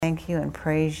thank you and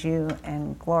praise you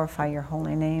and glorify your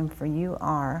holy name, for you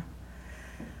are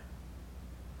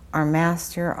our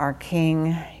Master, our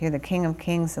King. You're the King of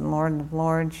kings and Lord of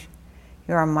lords.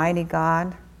 You're our mighty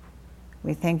God.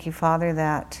 We thank you, Father,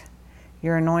 that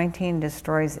your anointing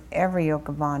destroys every yoke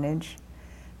of bondage.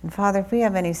 And Father, if we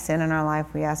have any sin in our life,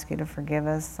 we ask you to forgive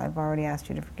us. I've already asked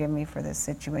you to forgive me for this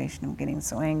situation. I'm getting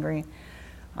so angry.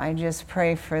 I just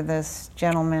pray for this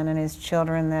gentleman and his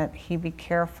children that he be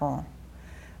careful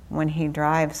when he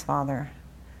drives, Father.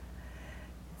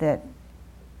 That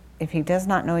if he does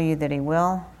not know you, that he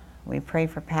will. We pray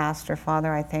for Pastor,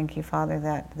 Father. I thank you, Father,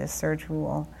 that this surgery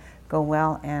will go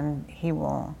well and he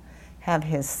will have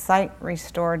his sight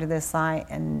restored to this eye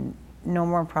and no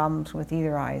more problems with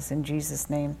either eyes. In Jesus'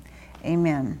 name,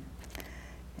 amen.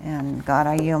 And God,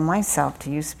 I yield myself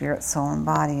to you, spirit, soul, and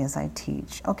body as I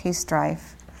teach. Okay,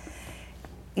 strife.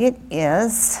 It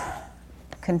is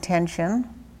contention,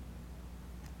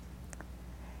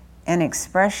 an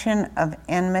expression of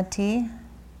enmity,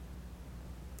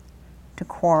 to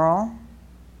quarrel,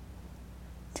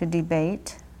 to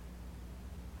debate,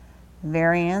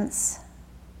 variance,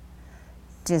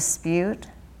 dispute,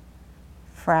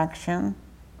 fraction,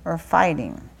 or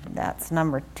fighting. That's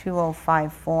number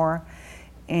 2054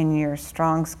 in your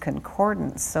Strong's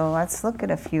Concordance. So let's look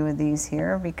at a few of these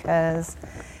here, because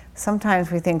sometimes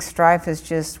we think strife is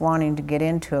just wanting to get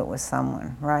into it with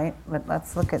someone, right? But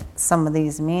let's look at some of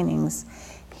these meanings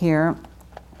here.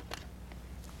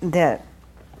 That,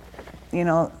 you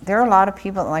know, there are a lot of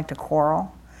people that like to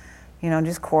quarrel, you know,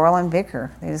 just quarrel and bicker.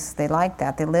 They like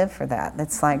that. They live for that.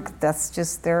 It's like, that's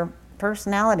just their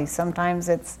personality. Sometimes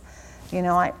it's, you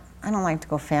know, I don't like to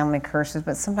go family curses,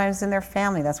 but sometimes in their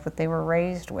family, that's what they were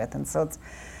raised with. And so it's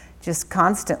just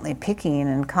constantly picking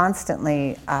and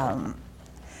constantly,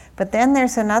 but then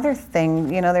there's another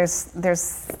thing, you know,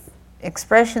 there's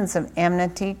expressions of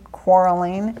enmity,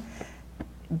 quarreling,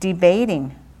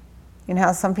 debating. You know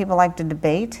how some people like to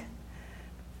debate?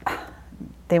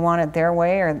 They want it their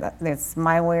way, or it's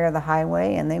my way or the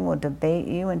highway, and they will debate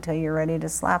you until you're ready to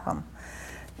slap them.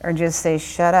 Or just say,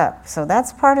 shut up. So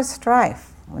that's part of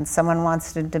strife, when someone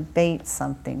wants to debate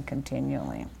something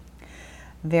continually.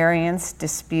 Variance,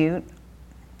 dispute.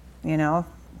 You know,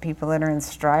 people that are in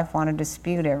strife want to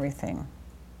dispute everything.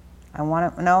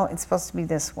 No, it's supposed to be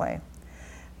this way.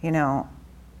 You know,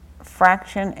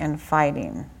 fraction and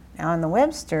fighting. Now in the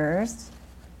Webster's,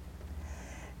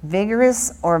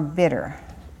 vigorous or bitter.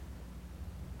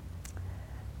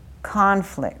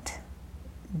 Conflict,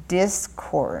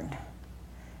 discord,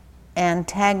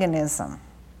 antagonism,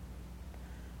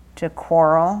 to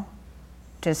quarrel,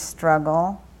 to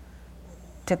struggle,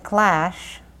 to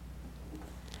clash,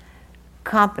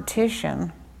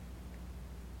 competition,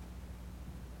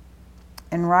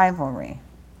 and rivalry.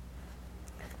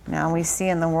 Now we see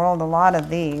in the world a lot of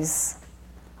these,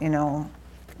 you know,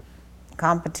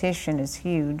 competition is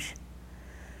huge.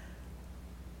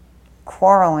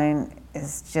 Quarreling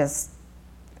is just,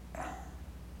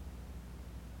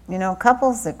 you know,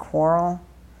 couples that quarrel,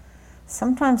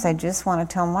 sometimes I just want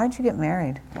to tell them, why'd you get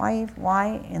married?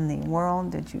 Why in the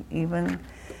world did you even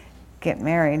get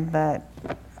married? But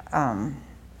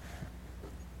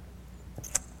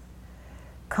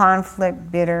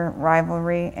conflict, bitter,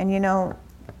 rivalry, and you know,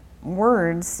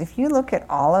 words, if you look at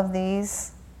all of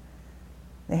these,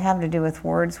 they have to do with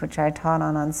words, which I taught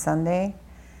on Sunday,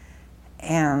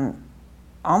 and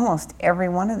almost every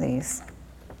one of these.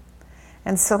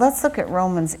 And so let's look at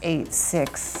Romans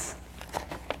 8:6,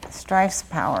 strife's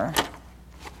power.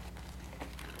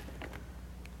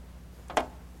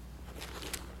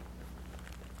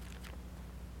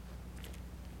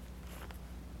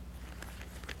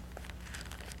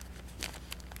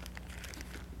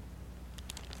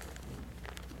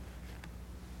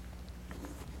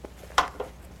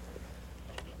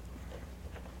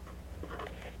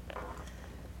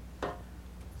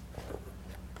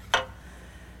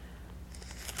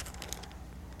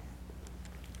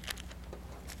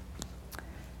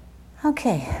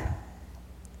 Okay,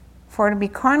 for to be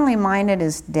carnally minded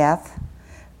is death,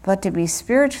 but to be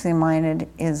spiritually minded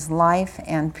is life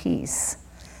and peace.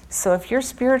 So if you're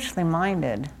spiritually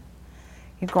minded,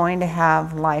 you're going to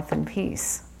have life and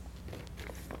peace.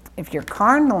 If you're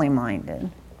carnally minded,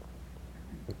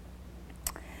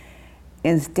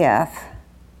 is death.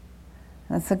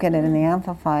 Let's look at it in the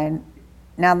Amplified.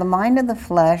 Now the mind of the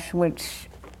flesh, which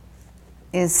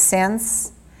is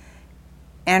sense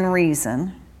and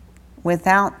reason,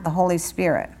 without the Holy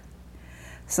Spirit.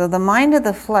 So the mind of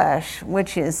the flesh,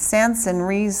 which is sense and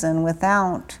reason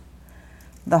without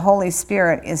the Holy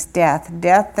Spirit, is death.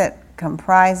 Death that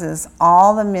comprises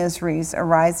all the miseries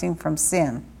arising from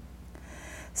sin.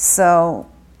 So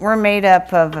we're made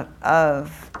up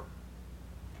of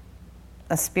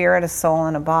a spirit, a soul,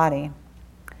 and a body.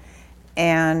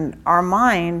 And our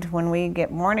mind, when we get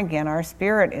born again, our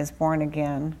spirit is born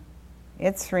again.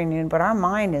 It's renewed, but our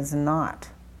mind is not.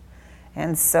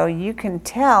 And so you can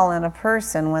tell in a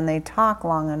person when they talk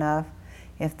long enough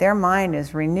if their mind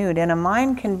is renewed. And a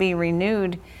mind can be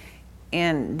renewed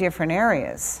in different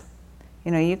areas.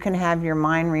 You know, you can have your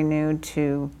mind renewed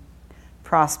to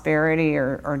prosperity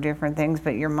or different things,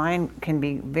 but your mind can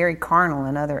be very carnal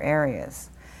in other areas.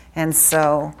 And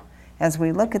so as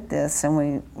we look at this,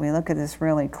 and we look at this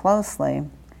really closely,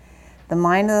 the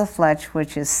mind of the flesh,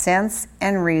 which is sense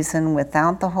and reason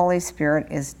without the Holy Spirit,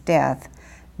 is death,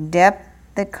 depth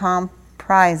that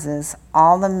comprises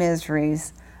all the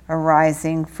miseries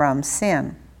arising from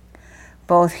sin,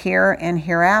 both here and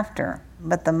hereafter.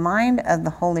 But the mind of the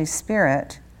Holy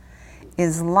Spirit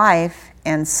is life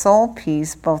and soul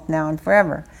peace, both now and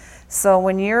forever. So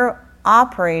when you're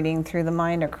operating through the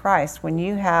mind of Christ, when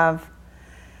you have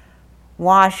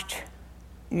washed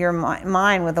your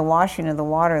mind with the washing of the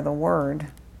water of the Word,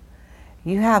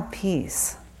 you have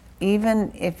peace.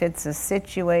 Even if it's a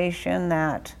situation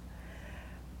that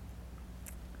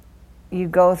you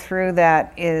go through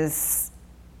that is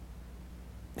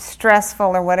stressful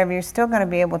or whatever, you're still going to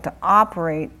be able to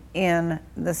operate in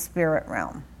the spirit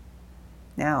realm.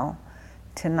 Now,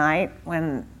 tonight,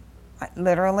 when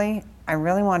I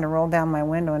really wanted to roll down my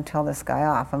window and tell this guy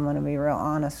off, I'm going to be real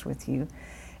honest with you,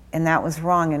 and that was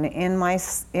wrong. And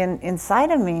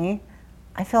inside of me,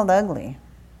 I felt ugly.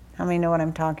 How many know what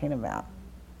I'm talking about?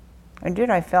 I did.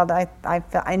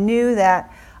 I knew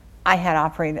that I had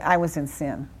operated. I was in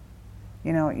sin.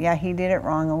 You know, yeah, he did it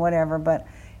wrong or whatever, but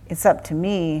it's up to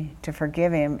me to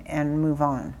forgive him and move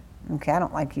on. Okay, I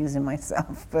don't like using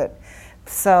myself, but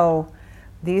so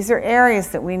these are areas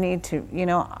that we need to, you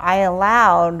know, I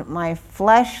allowed the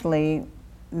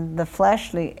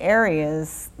fleshly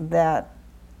areas that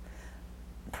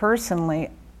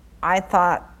personally I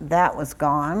thought that was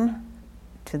gone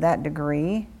to that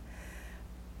degree,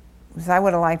 because I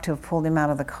would have liked to have pulled him out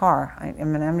of the car. I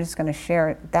mean, I'm just going to share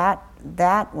it.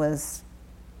 That was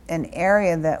an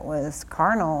area that was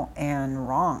carnal and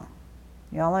wrong.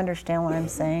 Y'all understand what I'm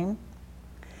saying?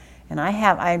 And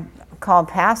I called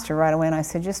Pastor right away and I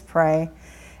said, just pray.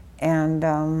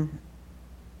 And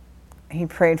he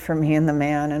prayed for me and the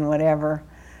man and whatever.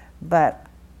 But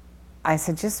I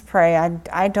said, just pray.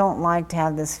 I don't like to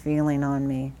have this feeling on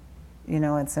me. You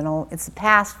know, it's a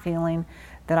past feeling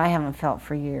that I haven't felt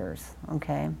for years,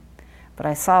 okay? But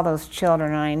I saw those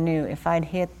children and I knew if I'd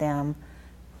hit them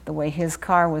the way his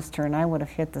car was turned, I would have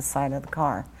hit the side of the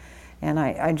car. And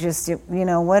I just,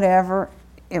 whatever,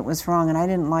 it was wrong, and I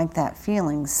didn't like that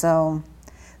feeling. So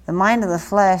the mind of the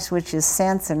flesh, which is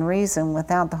sense and reason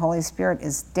without the Holy Spirit,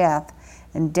 is death,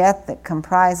 and death that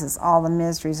comprises all the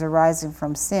miseries arising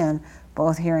from sin,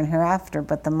 both here and hereafter.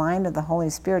 But the mind of the Holy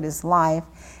Spirit is life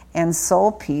and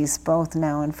soul peace, both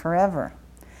now and forever.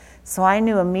 So I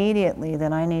knew immediately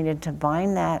that I needed to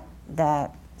bind that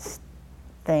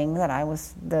thing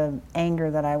the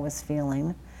anger that I was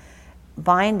feeling,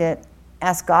 bind it,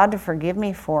 ask God to forgive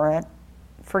me for it,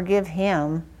 forgive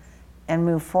him, and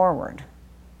move forward.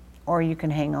 Or you can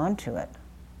hang on to it.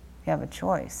 You have a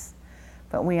choice.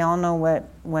 But we all know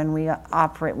when we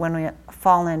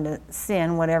fall into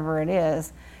sin, whatever it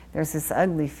is, there's this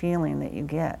ugly feeling that you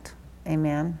get.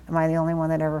 Amen? Am I the only one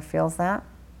that ever feels that?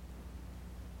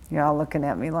 You're all looking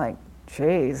at me like,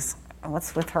 geez,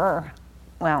 what's with her?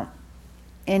 Well,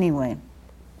 anyway,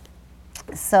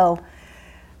 so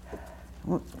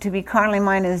to be carnally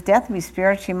minded is death, to be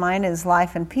spiritually minded is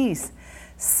life and peace.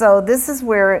 So this is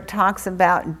where it talks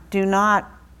about do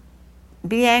not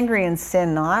be angry and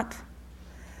sin not.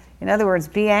 In other words,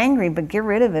 be angry, but get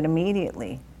rid of it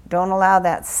immediately. Don't allow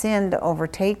that sin to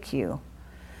overtake you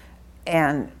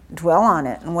and dwell on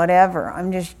it and whatever.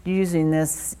 I'm just using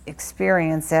this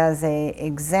experience as an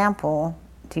example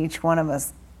to each one of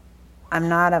us. I'm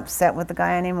not upset with the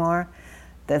guy anymore.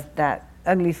 That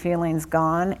ugly feeling's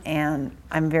gone, and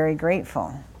I'm very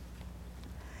grateful.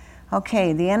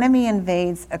 Okay, the enemy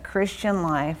invades a Christian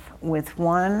life with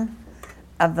one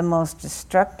of the most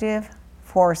destructive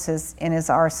forces in his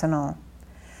arsenal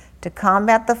to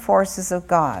combat the forces of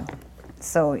God.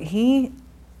 So he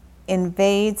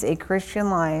invades a Christian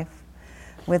life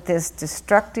with this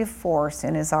destructive force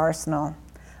in his arsenal.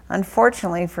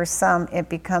 Unfortunately, for some, it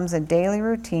becomes a daily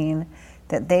routine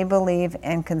that they believe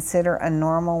and consider a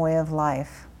normal way of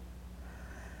life.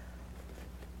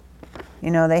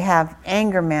 You know, they have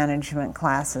anger management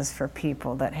classes for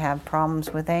people that have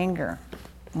problems with anger.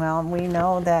 Well, we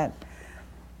know that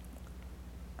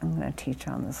I'm going to teach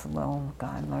on this a little.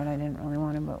 God, Lord, I didn't really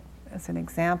want to, but as an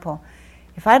example,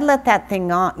 if I'd let that thing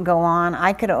go on,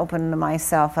 I could open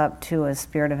myself up to a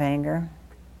spirit of anger,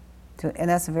 and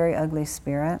that's a very ugly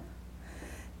spirit.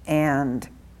 And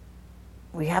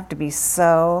we have to be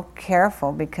so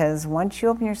careful, because once you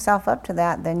open yourself up to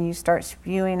that, then you start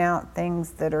spewing out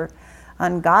things that are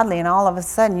ungodly, and all of a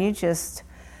sudden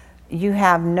you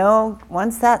have no,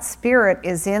 once that spirit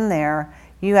is in there,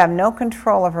 you have no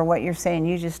control over what you're saying.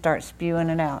 You just start spewing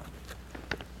it out.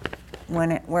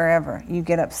 Wherever you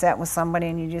get upset with somebody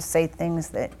and you just say things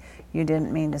that you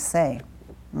didn't mean to say,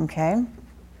 okay?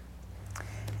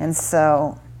 And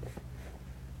so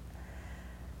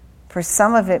for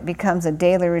some of it becomes a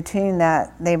daily routine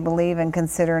that they believe and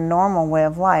consider a normal way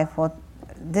of life. Well,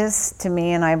 this to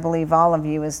me, and I believe all of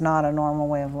you, is not a normal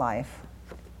way of life.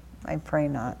 I pray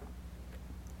not.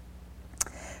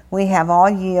 We have all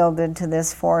yielded to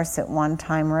this force at one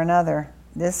time or another.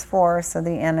 This force of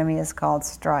the enemy is called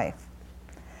strife.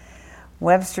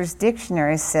 Webster's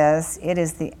dictionary says it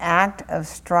is the act of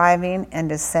striving and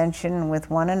dissension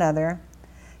with one another,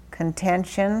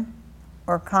 contention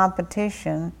or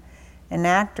competition, an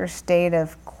act or state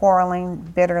of quarreling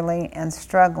bitterly and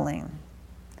struggling.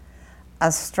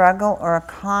 A struggle or a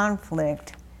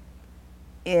conflict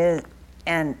is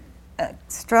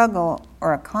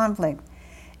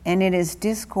and it is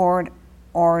discord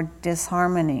or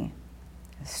disharmony.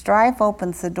 Strife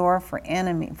opens the door for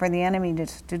the enemy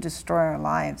to destroy our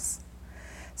lives.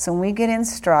 So when we get in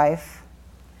strife,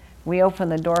 we open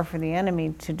the door for the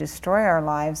enemy to destroy our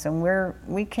lives, and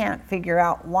we can't figure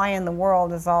out why in the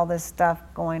world is all this stuff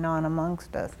going on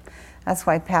amongst us. That's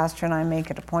why Pastor and I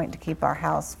make it a point to keep our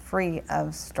house free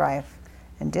of strife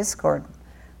and discord.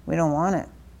 We don't want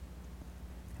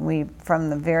it. From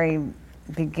the very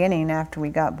beginning, after we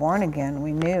got born again,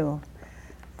 we knew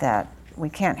that we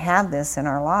can't have this in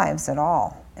our lives at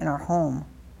all, in our home.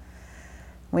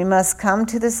 We must come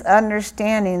to this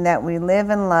understanding that we live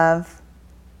and love.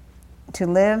 To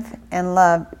live and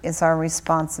love is our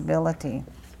responsibility.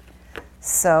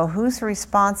 So whose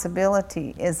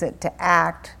responsibility is it to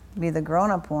act, be the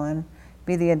grown-up one,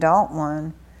 be the adult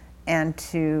one, and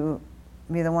to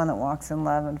be the one that walks in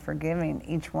love and forgiving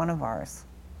each one of ours?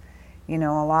 You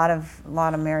know, a lot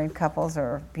of married couples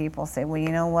or people say, well, you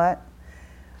know what?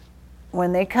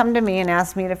 When they come to me and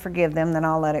ask me to forgive them, then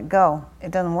I'll let it go.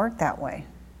 It doesn't work that way.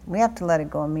 We have to let it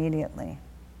go immediately.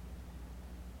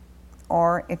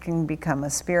 Or it can become a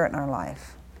spirit in our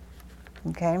life.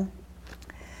 Okay?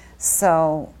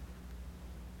 So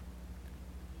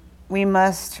we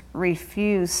must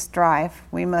refuse strife.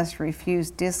 We must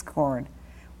refuse discord.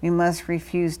 We must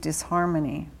refuse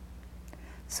disharmony.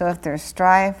 So if there's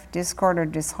strife, discord, or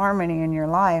disharmony in your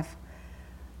life,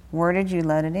 where did you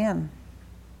let it in?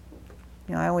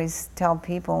 You know, I always tell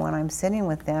people when I'm sitting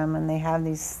with them and they have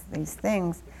these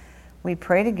things, we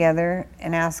pray together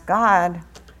and ask God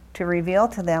to reveal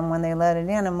to them when they let it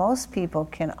in. And most people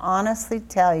can honestly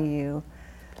tell you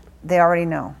they already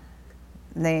know.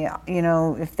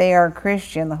 If they are a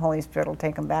Christian, the Holy Spirit will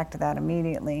take them back to that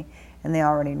immediately, and they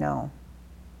already know.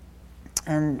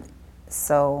 And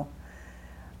so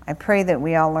I pray that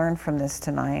we all learn from this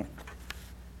tonight.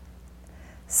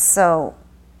 So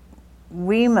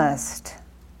we must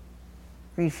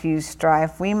refuse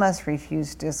strife. We must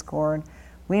refuse discord.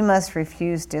 We must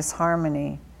refuse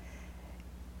disharmony.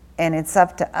 And it's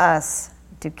up to us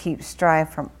to keep strife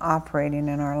from operating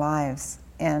in our lives.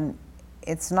 And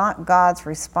it's not God's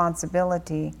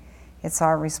responsibility, it's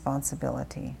our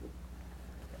responsibility.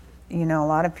 You know, a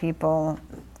lot of people,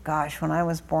 gosh, when I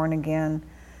was born again,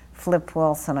 Flip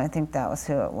Wilson, I think that was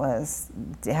who it was,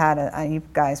 you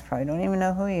guys probably don't even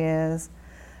know who he is,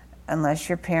 unless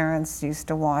your parents used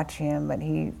to watch him, but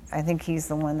I think he's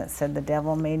the one that said, the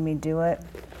devil made me do it.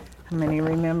 How many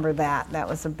remember that? That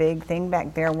was a big thing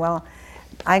back there. Well,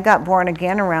 I got born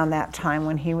again around that time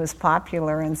when he was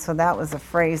popular, and so that was a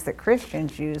phrase that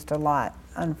Christians used a lot,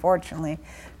 unfortunately.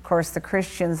 Of course, the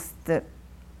Christians, the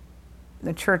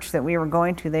church that we were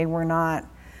going to, they were not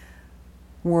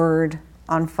word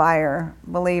on fire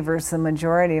believers, the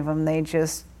majority of them. They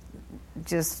just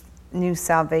knew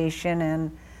salvation,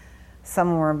 and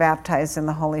some were baptized in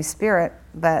the Holy Spirit.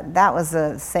 But that was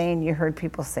a saying you heard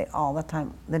people say all the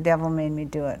time, the devil made me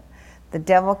do it. The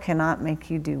devil cannot make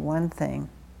you do one thing.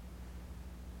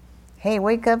 Hey,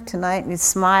 wake up tonight and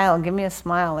smile. Give me a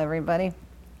smile, everybody.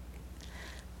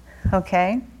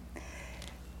 Okay?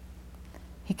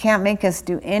 He can't make us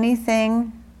do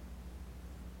anything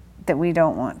that we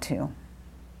don't want to.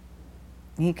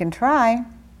 He can try.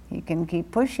 He can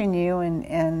keep pushing you,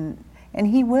 and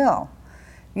he will.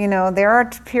 You know, there are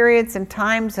periods and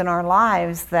times in our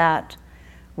lives that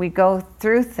we go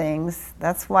through things.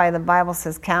 That's why the Bible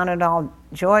says, count it all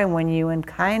joy when you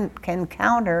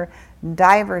encounter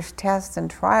divers tests and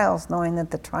trials, knowing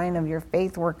that the trying of your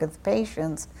faith worketh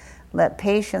patience. Let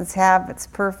patience have its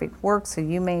perfect work, so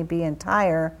you may be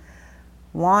entire,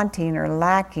 wanting or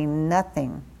lacking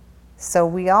nothing. So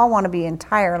we all want to be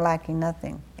entire, lacking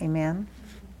nothing. Amen?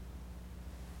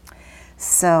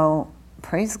 So,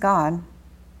 praise God.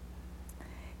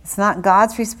 It's not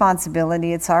God's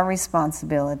responsibility, it's our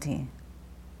responsibility.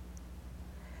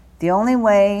 The only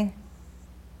way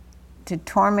to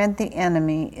torment the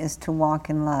enemy is to walk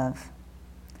in love.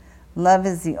 Love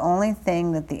is the only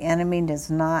thing that the enemy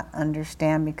does not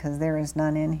understand, because there is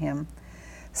none in him.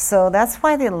 So that's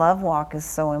why the love walk is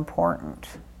so important.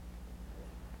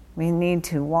 We need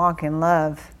to walk in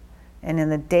love. And in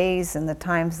the days and the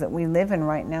times that we live in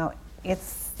right now,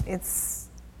 it's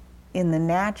in the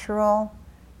natural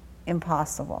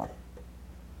impossible.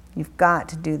 You've got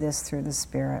to do this through the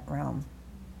spirit realm.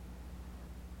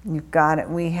 You've got it.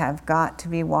 We have got to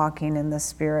be walking in the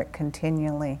spirit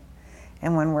continually.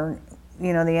 And when we're,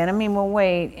 you know, the enemy will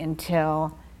wait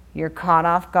until you're caught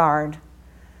off guard.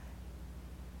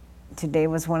 Today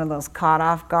was one of those caught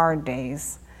off guard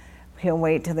days. He'll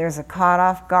wait till there's a caught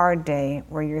off guard day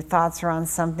where your thoughts are on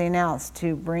something else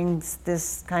to bring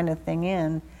this kind of thing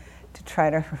in to try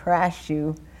to harass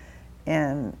you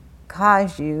and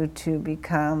cause you to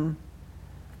become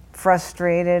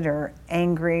frustrated or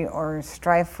angry or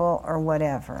strifeful or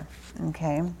whatever.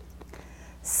 Okay?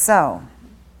 So,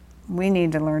 we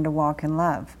need to learn to walk in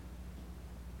love.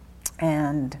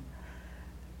 And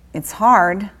it's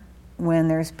hard when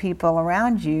there's people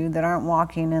around you that aren't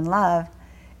walking in love,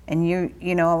 and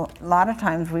you know, a lot of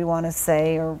times we want to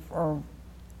say, or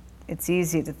it's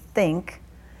easy to think,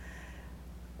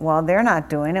 well, they're not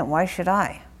doing it, why should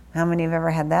I? How many have ever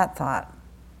had that thought?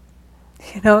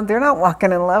 You know, they're not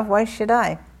walking in love, why should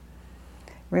I?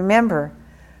 Remember,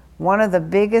 one of the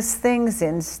biggest things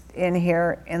in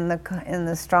here in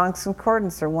the Strong's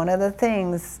Concordance, or one of the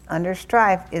things under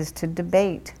strife, is to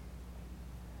debate.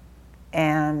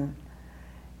 And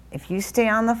if you stay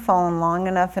on the phone long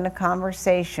enough in a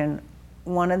conversation,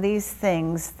 one of these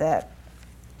things that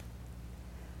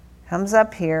comes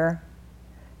up here,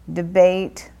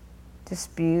 debate,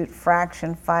 dispute,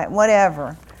 fraction, fight,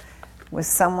 whatever, with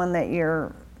someone that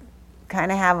you're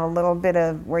kind of have a little bit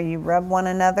of where you rub one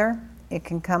another, it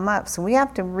can come up. So we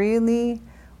have to really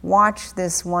watch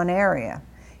this one area.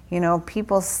 You know,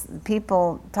 people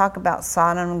talk about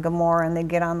Sodom and Gomorrah and they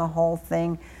get on the whole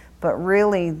thing, but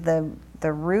really the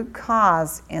root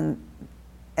cause and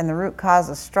the root cause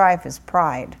of strife is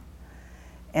pride.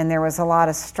 And there was a lot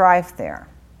of strife there.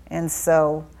 And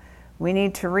so we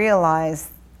need to realize,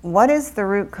 what is the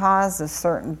root cause of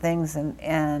certain things,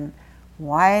 and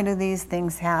why do these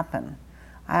things happen?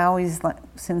 I always,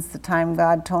 since the time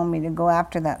God told me to go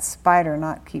after that spider,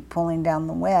 not keep pulling down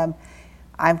the web,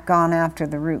 I've gone after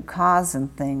the root cause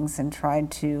and things and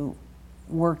tried to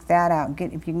work that out.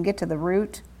 If you can get to the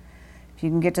root, if you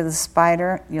can get to the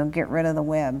spider, you'll get rid of the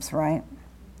webs, right?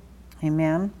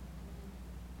 Amen?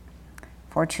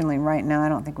 Fortunately, right now, I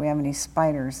don't think we have any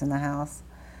spiders in the house.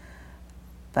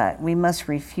 But we must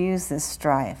refuse this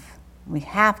strife. We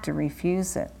have to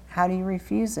refuse it. How do you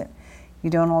refuse it? You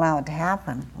don't allow it to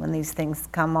happen. When these things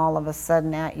come all of a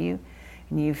sudden at you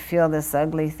and you feel this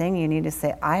ugly thing, you need to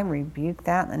say, I rebuke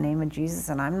that in the name of Jesus,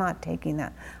 and I'm not taking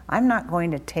that. I'm not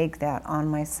going to take that on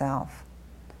myself.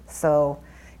 So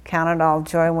count it all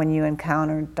joy when you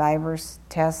encounter diverse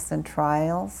tests and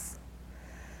trials.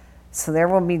 So there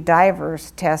will be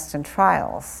diverse tests and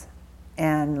trials.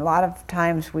 And a lot of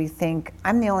times we think,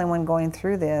 I'm the only one going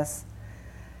through this.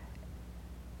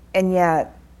 And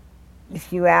yet,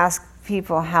 if you ask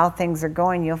people how things are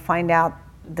going, you'll find out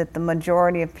that the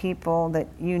majority of people that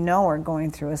you know are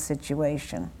going through a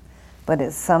situation. But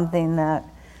it's something that,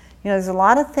 you know, there's a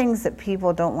lot of things that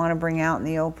people don't want to bring out in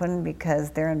the open because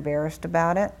they're embarrassed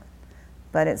about it.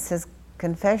 But it says,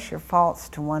 confess your faults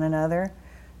to one another,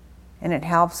 and it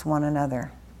helps one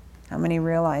another. How many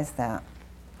realize that?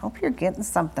 Hope you're getting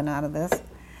something out of this.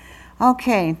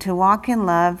 Okay, to walk in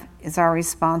love is our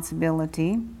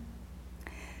responsibility.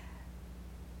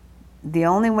 The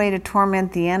only way to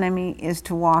torment the enemy is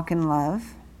to walk in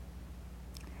love.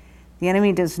 The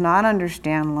enemy does not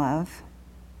understand love.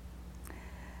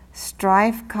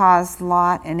 Strife caused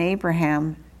Lot and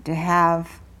Abraham to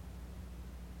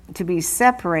be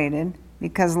separated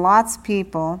because Lot's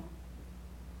people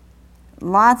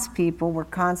were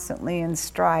constantly in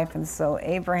strife, and so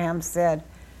Abraham said,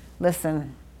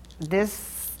 listen,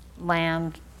 this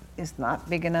land is not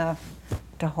big enough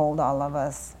to hold all of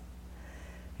us.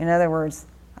 In other words,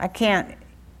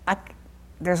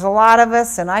 there's a lot of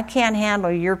us, and I can't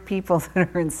handle your people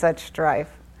that are in such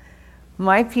strife.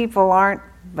 My people aren't,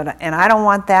 and I don't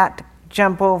want that to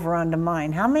jump over onto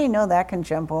mine. How many know that can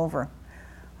jump over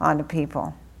onto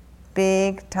people?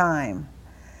 Big time.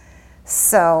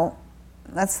 So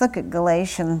let's look at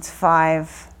Galatians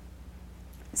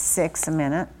 5:6 a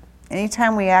minute.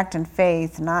 Anytime we act in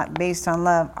faith, not based on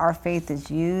love, our faith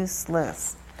is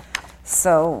useless.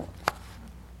 So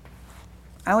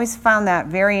I always found that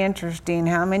very interesting,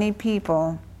 how many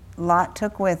people Lot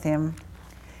took with him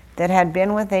that had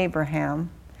been with Abraham,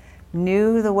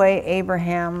 knew the way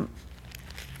Abraham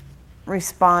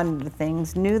responded to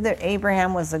things, knew that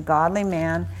Abraham was a godly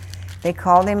man. They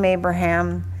called him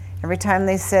Abraham. Every time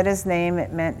they said his name,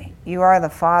 it meant, you are the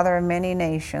father of many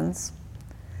nations.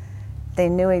 They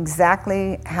knew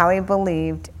exactly how he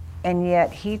believed, and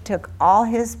yet he took all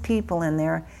his people in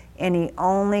there, and he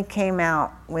only came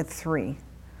out with 3.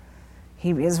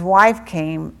 His wife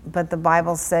came, but the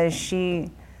Bible says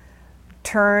she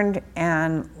turned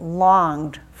and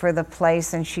longed for the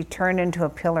place, and she turned into a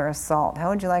pillar of salt. How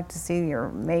would you like to see your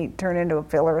mate turn into a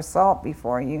pillar of salt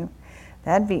before you?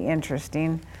 That'd be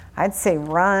interesting. I'd say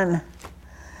run.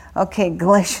 Okay,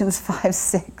 Galatians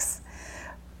 5:6.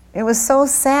 It was so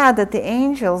sad that the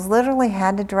angels literally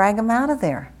had to drag him out of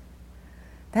there.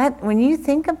 That, when you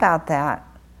think about that,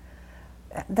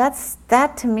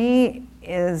 that to me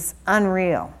is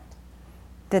unreal.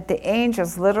 That the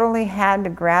angels literally had to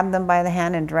grab them by the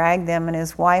hand and drag them, and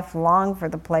his wife longed for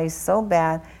the place so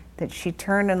bad that she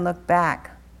turned and looked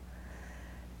back.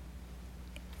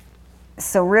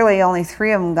 So really only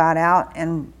 3 of them got out,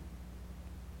 and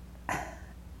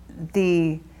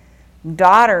the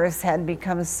daughters had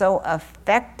become so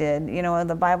affected. You know,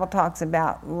 the Bible talks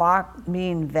about Lot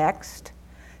being vexed.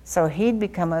 So he'd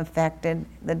become affected.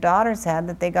 The daughters had,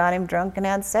 that they got him drunk and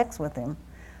had sex with him.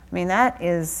 I mean, that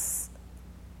is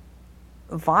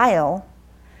vile.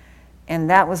 And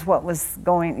that was what was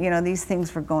going, these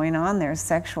things were going on there,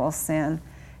 sexual sin.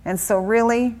 And so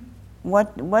really,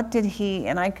 what did he,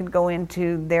 and I could go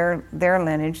into their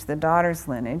lineage, the daughter's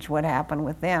lineage, what happened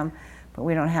with them, but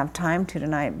we don't have time to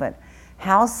tonight. But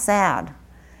how sad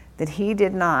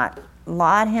that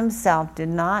Lot himself did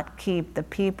not keep the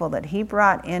people that he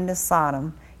brought into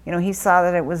Sodom. He saw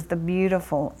that it was the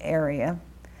beautiful area.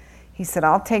 He said,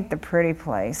 I'll take the pretty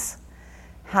place.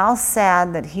 How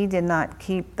sad that he did not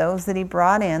keep those that he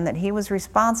brought in, that he was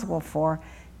responsible for,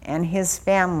 and his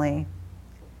family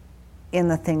in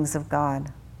the things of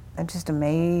God. That just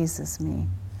amazes me.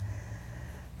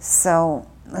 So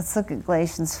let's look at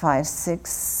Galatians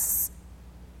 5:6.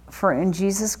 For in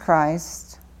Jesus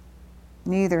Christ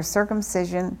neither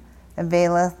circumcision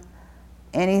availeth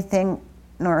anything,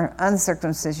 nor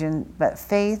uncircumcision, but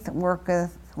faith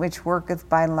worketh, which worketh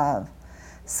by love.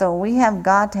 So we have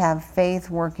got to have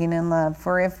faith working in love.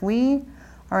 For if we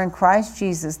are in Christ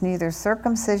Jesus, neither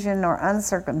circumcision nor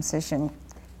uncircumcision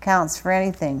counts for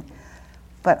anything,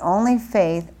 but only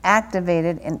faith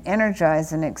activated and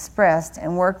energized and expressed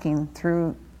and working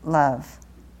through love.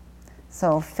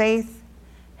 So faith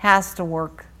has to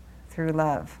work through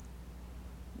love.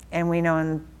 And we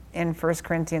know in 1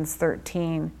 Corinthians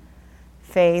 13,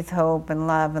 faith, hope, and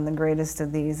love, and the greatest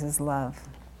of these is love.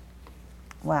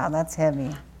 Wow, that's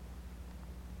heavy.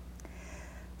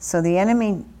 So the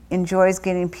enemy enjoys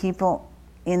getting people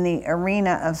in the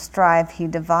arena of strife. He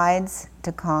divides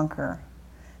to conquer.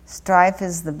 Strife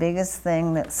is the biggest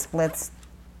thing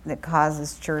that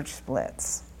causes church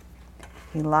splits.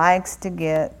 He likes to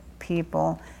get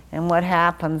people, and what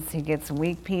happens, he gets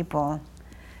weak people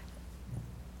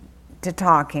to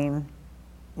talking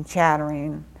and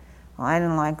chattering. Well, I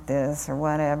didn't like this or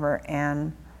whatever,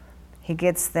 and he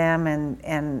gets them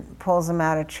and pulls them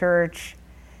out of church.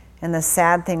 And the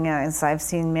sad thing is, I've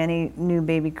seen many new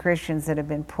baby Christians that have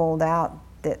been pulled out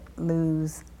that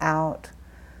lose out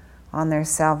on their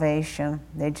salvation.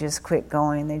 They just quit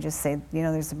going. They just say,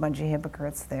 there's a bunch of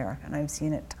hypocrites there. And I've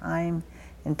seen it time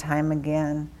and time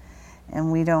again. And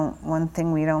one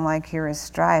thing we don't like here is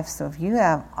strife. So if you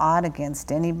have aught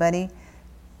against anybody,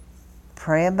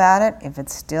 pray about it. If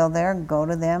it's still there, go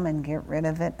to them and get rid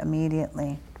of it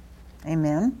immediately.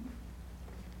 Amen.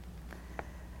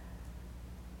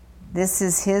 This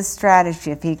is his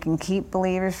strategy. If he can keep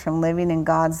believers from living in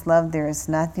God's love, there is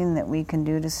nothing that we can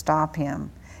do to stop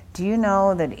him. Do you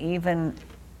know that even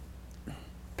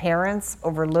parents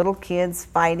over little kids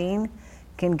fighting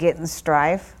can get in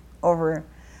strife over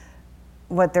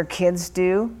what their kids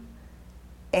do?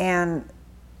 And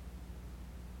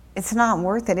it's not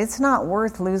worth it. It's not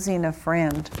worth losing a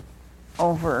friend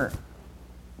over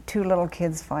two little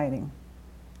kids fighting.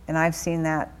 And I've seen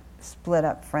that split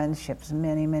up friendships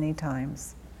many, many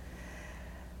times.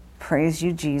 Praise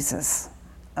you, Jesus.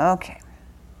 Okay.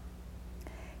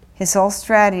 His whole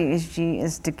strategy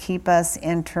is to keep us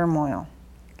in turmoil,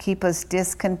 keep us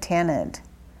discontented,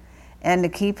 and to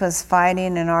keep us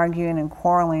fighting and arguing and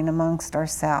quarreling amongst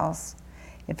ourselves.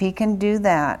 If he can do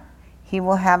that, he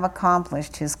will have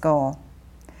accomplished his goal.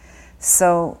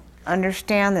 So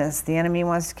understand this. The enemy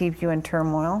wants to keep you in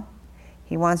turmoil.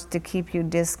 He wants to keep you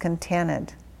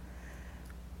discontented.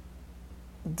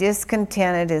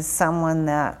 Discontented is someone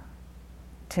that,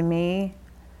 to me,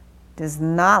 does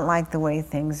not like the way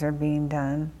things are being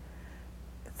done,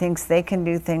 thinks they can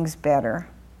do things better.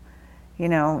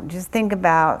 Just think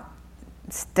about,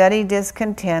 study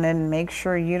discontented and make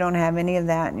sure you don't have any of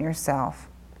that in yourself,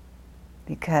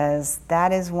 because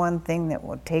that is one thing that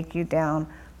will take you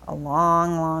down a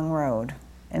long, long road,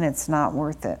 and it's not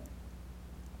worth it.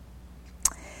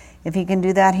 If he can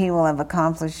do that, he will have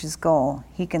accomplished his goal.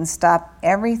 He can stop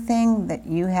everything that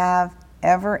you have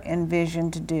ever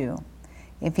envisioned to do.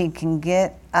 If he can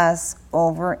get us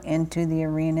over into the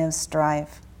arena of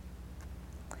strife.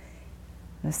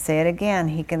 Let's say it again.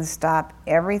 He can stop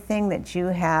everything that you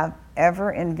have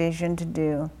ever envisioned to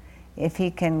do if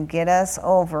he can get us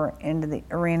over into the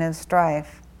arena of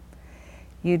strife.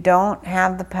 You don't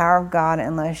have the power of God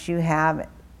unless you have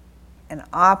and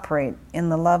operate in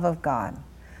the love of God.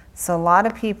 So a lot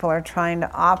of people are trying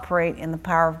to operate in the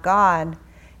power of God,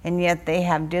 and yet they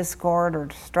have discord or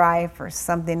strife or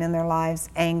something in their lives,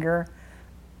 anger,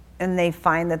 and they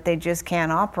find that they just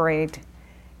can't operate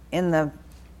in the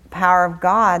power of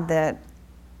God that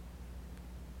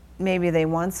maybe they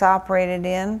once operated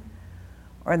in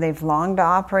or they've longed to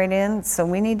operate in. So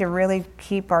we need to really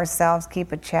keep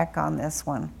a check on this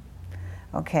one.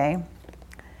 Okay?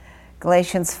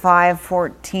 Galatians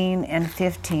 5:14 and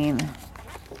 15.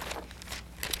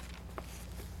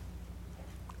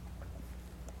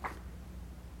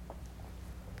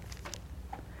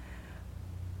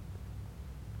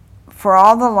 For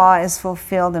all the law is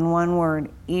fulfilled in one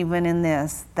word, even in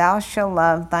this, thou shalt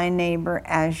love thy neighbor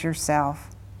as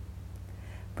yourself.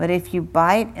 But if you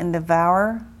bite and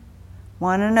devour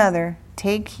one another,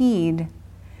 take heed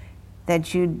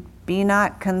that you be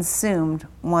not consumed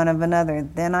one of another.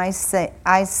 Then I say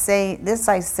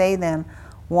then,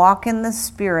 walk in the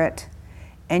Spirit,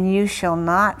 and you shall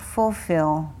not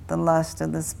fulfill the lust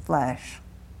of this flesh.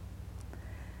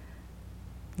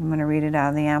 I'm going to read it out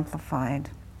of the Amplified.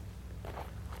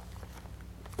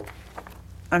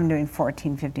 I'm doing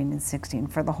 14, 15, and 16.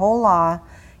 For the whole law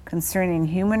concerning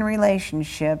human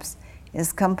relationships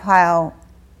is compiled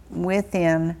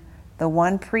within the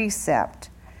one precept,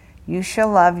 you shall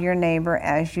love your neighbor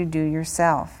as you do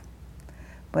yourself.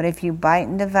 But if you bite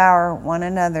and devour one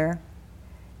another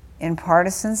in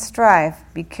partisan strife,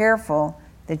 be careful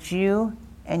that you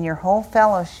and your whole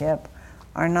fellowship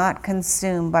are not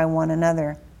consumed by one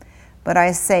another. But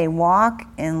I say, walk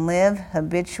and live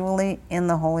habitually in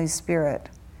the Holy Spirit,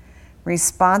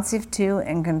 responsive to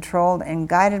and controlled and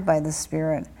guided by the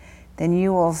Spirit. Then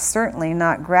you will certainly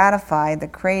not gratify the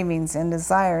cravings and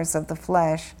desires of the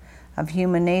flesh, of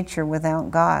human nature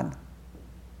without God.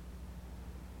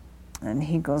 And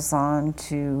he goes on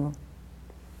to,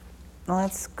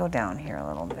 let's go down here a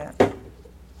little bit.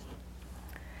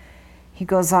 He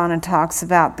goes on and talks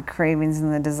about the cravings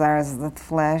and the desires of the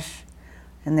flesh.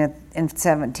 And in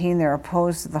 17, they're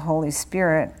opposed to the Holy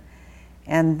Spirit.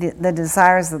 And the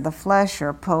desires of the flesh are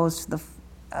opposed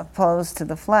to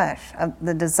the flesh.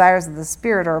 The desires of the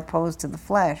Spirit are opposed to the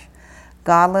flesh.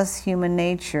 Godless human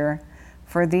nature,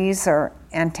 for these are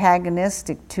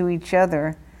antagonistic to each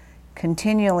other,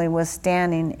 continually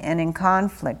withstanding and in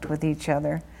conflict with each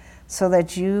other, so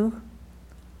that you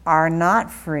are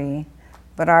not free,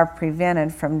 but are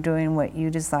prevented from doing what you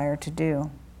desire to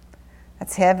do.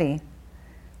 That's heavy.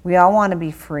 We all want to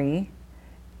be free,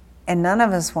 and none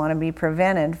of us want to be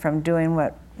prevented from doing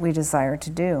what we desire to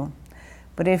do.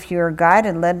 But if you are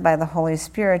guided, led by the Holy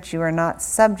Spirit, you are not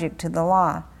subject to the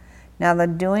law. Now the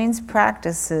doings,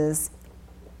 practices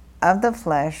of the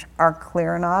flesh are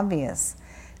clear and obvious.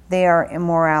 They are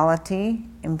immorality,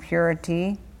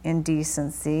 impurity,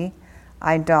 indecency,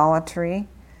 idolatry,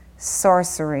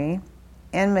 sorcery,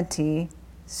 enmity,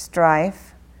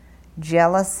 strife,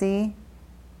 jealousy,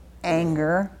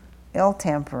 anger, ill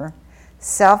temper,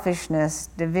 selfishness,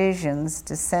 divisions,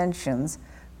 dissensions,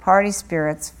 party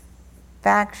spirits,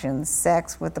 factions,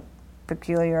 sex with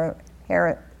peculiar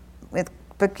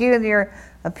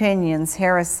opinions,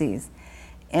 heresies,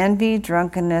 envy,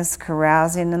 drunkenness,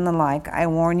 carousing, and the like. I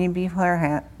warn you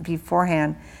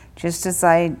beforehand, just as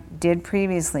I did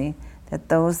previously, that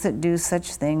those that do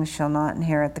such things shall not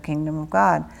inherit the kingdom of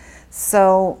God.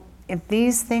 So if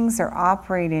these things are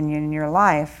operating in your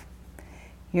life,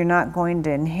 you're not going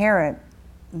to inherit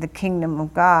the kingdom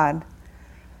of God,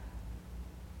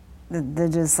 the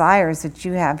desires that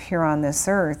you have here on this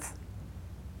earth,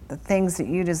 the things that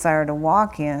you desire to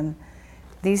walk in.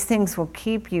 These things will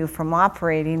keep you from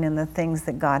operating in the things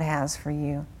that God has for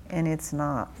you, and it's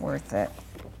not worth it.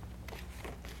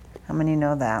 How many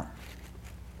know that?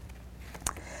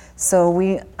 So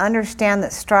we understand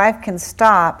that strife can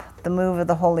stop the move of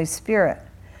the Holy Spirit.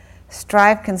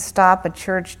 Strife can stop a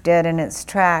church dead in its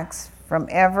tracks from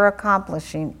ever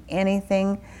accomplishing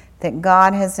anything that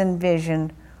God has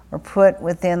envisioned or put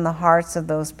within the hearts of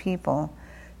those people.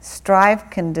 Strife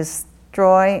can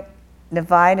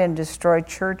divide and destroy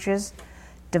churches,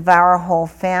 devour whole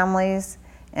families,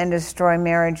 and destroy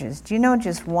marriages. Do you know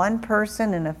just one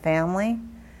person in a family?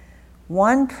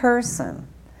 One person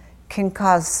can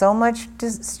cause so much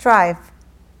strife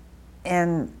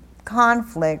and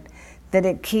conflict that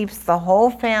it keeps the whole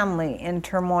family in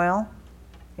turmoil.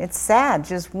 It's sad.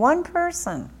 Just one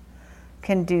person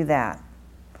can do that.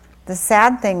 The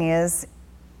sad thing is,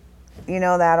 you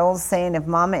know that old saying, if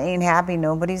mama ain't happy,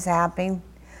 nobody's happy.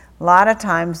 A lot of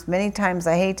times, many times,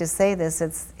 I hate to say this,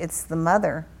 it's the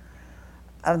mother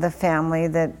of the family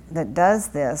that does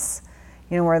this.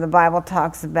 You know, where the Bible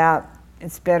talks about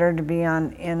it's better to be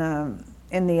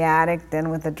in the attic than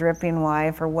with a dripping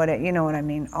wife, or what, you know what I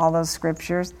mean, all those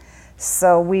scriptures.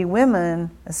 So we women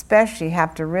especially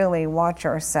have to really watch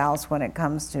ourselves when it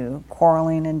comes to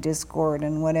quarreling and discord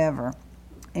and whatever.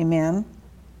 Amen.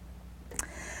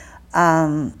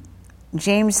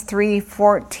 James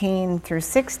 3:14 through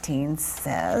 16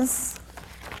 says,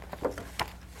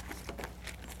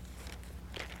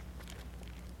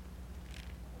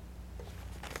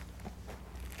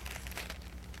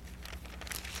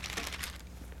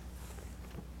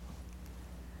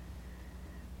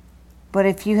 but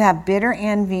if you have bitter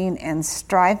envying and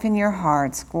strife in your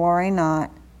hearts, glory not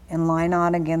and lie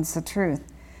not against the truth.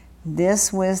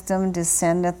 This wisdom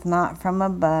descendeth not from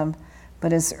above,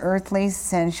 but is earthly,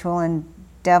 sensual, and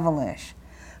devilish.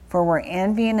 For where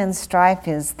envying and strife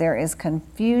is, there is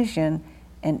confusion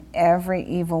and every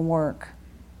evil work.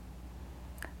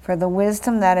 For the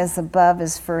wisdom that is above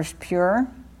is first pure.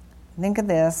 Think of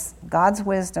this. God's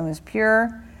wisdom is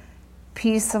pure,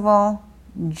 peaceable,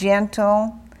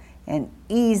 gentle, and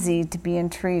easy to be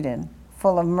entreated,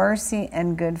 full of mercy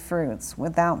and good fruits,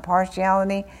 without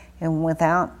partiality and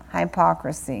without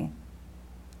hypocrisy.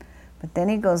 But then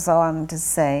he goes on to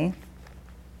say,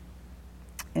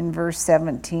 in verse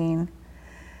 17,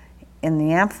 in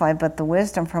the Amplified, but the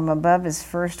wisdom from above is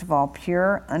first of all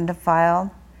pure,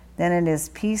 undefiled, then it is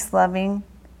peace-loving,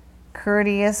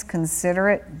 courteous,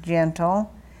 considerate,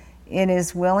 gentle. It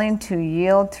is willing to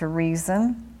yield to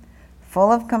reason,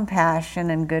 full of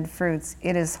compassion and good fruits.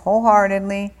 It is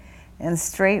wholeheartedly and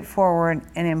straightforward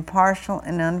and impartial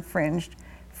and unfringed,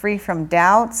 free from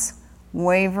doubts,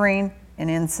 wavering, and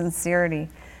insincerity.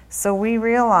 So we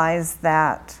realize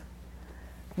that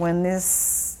when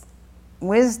this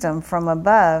wisdom from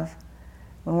above,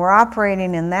 when we're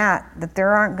operating in that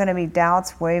there aren't going to be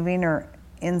doubts, wavering, or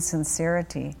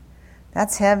insincerity.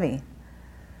 That's heavy.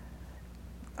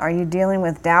 Are you dealing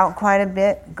with doubt quite a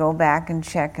bit? Go back and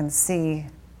check and see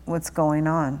what's going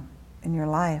on in your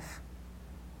life.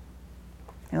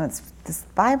 You know, this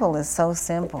Bible is so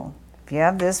simple. If you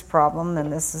have this problem, then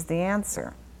this is the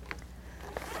answer.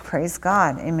 Praise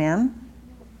God. Amen.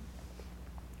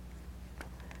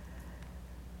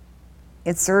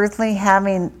 It's earthly,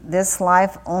 having this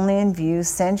life only in view,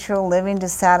 sensual, living to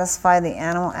satisfy the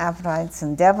animal appetites,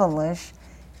 and devilish,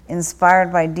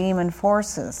 inspired by demon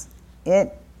forces.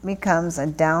 It becomes a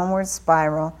downward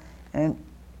spiral,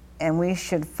 and we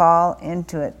should fall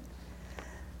into it.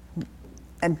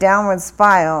 A downward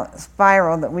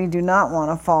spiral that we do not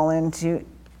want to fall into.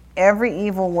 Every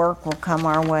evil work will come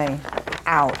our way.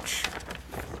 Ouch.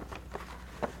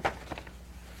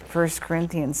 1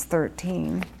 Corinthians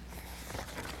 13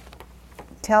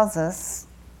 tells us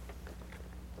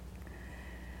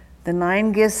the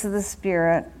 9 gifts of the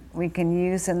Spirit we can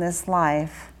use in this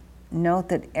life. Note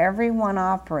that everyone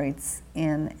operates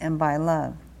in and by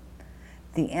love.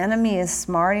 The enemy is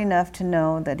smart enough to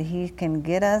know that he can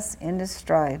get us into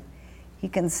strife. He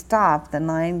can stop the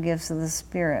 9 gifts of the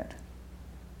Spirit.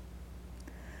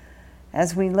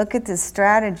 As we look at this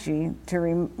strategy,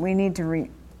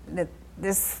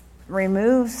 this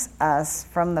removes us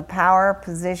from the power,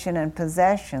 position, and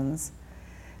possessions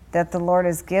that the Lord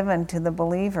has given to the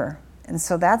believer. And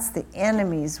so that's the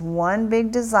enemy's one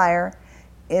big desire,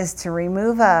 is to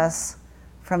remove us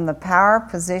from the power,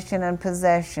 position, and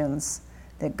possessions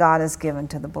that God has given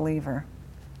to the believer.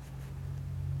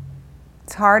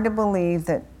 It's hard to believe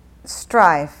that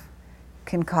strife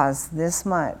can cause this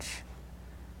much,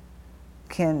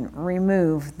 can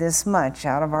remove this much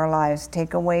out of our lives,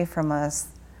 take away from us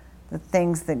the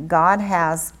things that God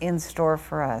has in store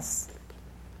for us.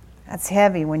 That's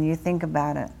heavy when you think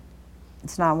about it.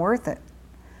 It's not worth it.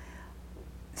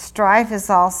 Strife is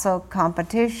also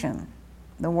competition.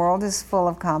 The world is full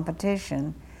of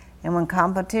competition. And when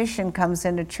competition comes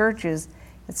into churches,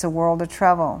 it's a world of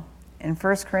trouble. In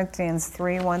 1 Corinthians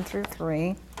 3, 1 through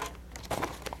 3,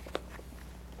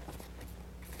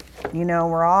 you know,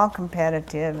 we're all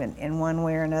competitive in one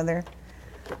way or another.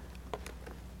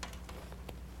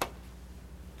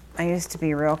 I used to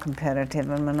be real competitive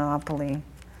in Monopoly.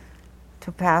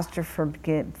 The pastor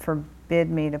forbid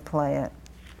me to play it.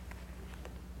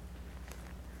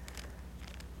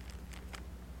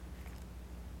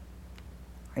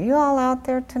 Are you all out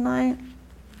there tonight?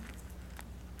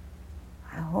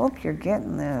 I hope you're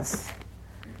getting this.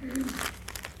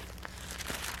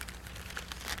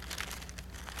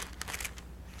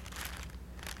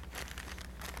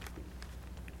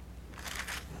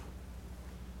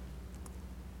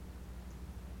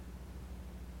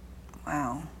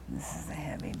 Wow, this is a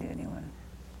heavy-duty one.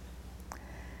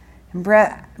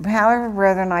 However,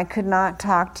 brethren, I could not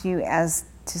talk to you as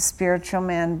to spiritual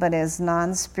men, but as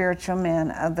non-spiritual men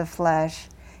of the flesh,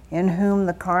 in whom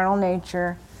the carnal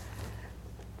nature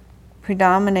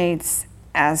predominates,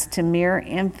 as to mere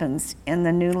infants in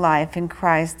the new life in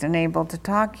Christ, unable to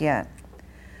talk yet.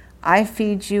 I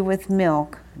feed you with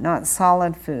milk, not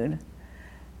solid food,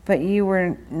 but you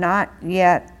were not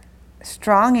yet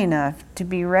strong enough to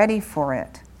be ready for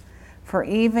it. For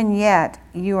even yet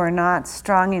you are not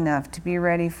strong enough to be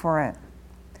ready for it.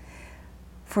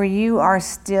 For you are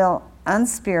still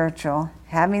unspiritual,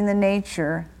 having the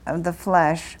nature of the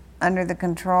flesh under the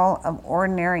control of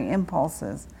ordinary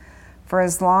impulses. For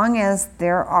as long as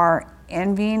there are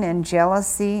envying and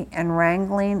jealousy and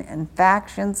wrangling and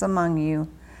factions among you,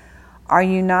 are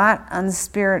you not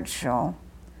unspiritual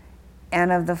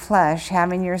and of the flesh,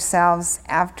 having yourselves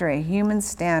after a human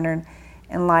standard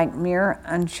and like mere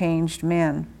unchanged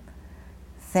men?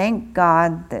 Thank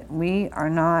God that we are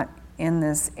not in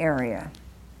this area.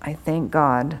 I thank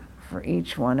God for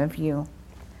each one of you.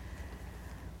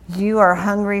 You are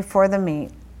hungry for the meat.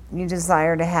 You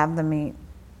desire to have the meat.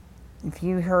 If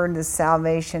you heard the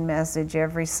salvation message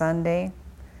every Sunday,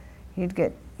 you'd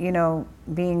get,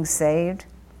 being saved.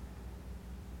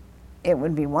 It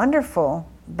would be wonderful,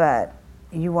 but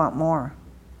you want more.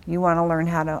 You want to learn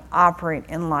how to operate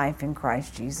in life in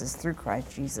Christ Jesus, through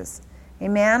Christ Jesus.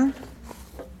 Amen?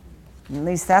 At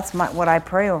least that's what I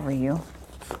pray over you.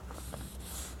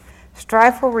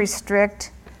 Strife will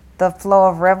restrict the flow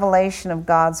of revelation of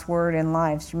God's word in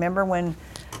lives. Remember when,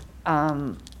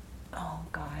 I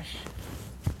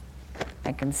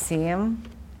can see him.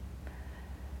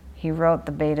 He wrote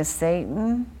the Bait of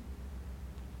Satan.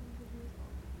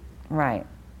 Right.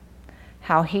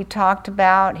 How he talked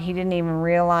about, he didn't even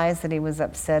realize that he was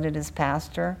upset at his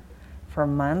pastor for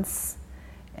months.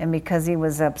 And because he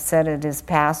was upset at his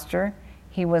pastor,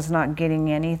 he was not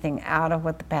getting anything out of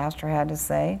what the pastor had to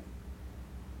say.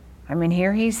 I mean,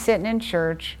 here he's sitting in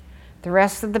church. The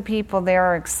rest of the people there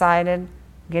are excited,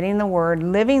 getting the word,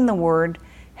 living the word,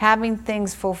 having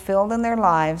things fulfilled in their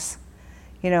lives,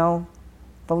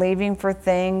 believing for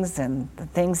things and the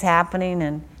things happening,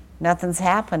 and nothing's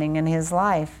happening in his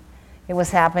life. It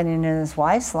was happening in his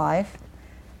wife's life.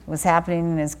 It was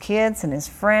happening in his kids and his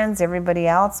friends, everybody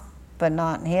else, but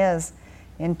not in his,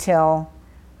 until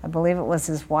I believe it was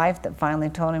his wife that finally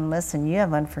told him, listen, you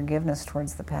have unforgiveness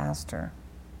towards the pastor.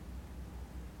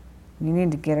 You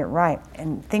need to get it right.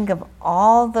 And think of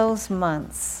all those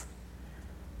months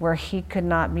where he could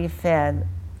not be fed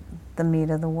the meat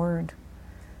of the word.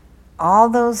 All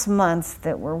those months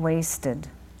that were wasted.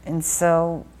 And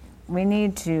so we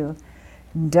need to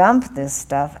dump this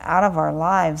stuff out of our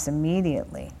lives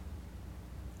immediately.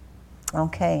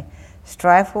 Okay,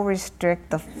 strife will restrict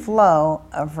the flow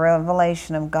of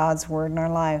revelation of God's word in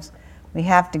our lives. We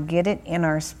have to get it in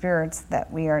our spirits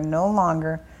that we are no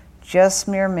longer just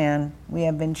mere men. We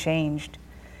have been changed.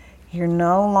 You're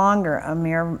no longer a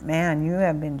mere man. You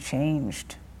have been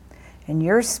changed. And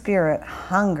your spirit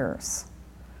hungers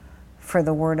for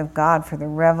the word of God, for the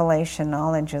revelation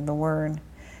knowledge of the word.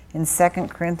 In 2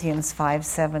 Corinthians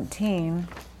 5:17,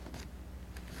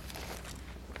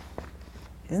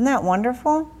 isn't that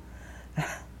wonderful?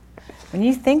 When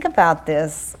you think about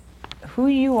this, who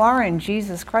you are in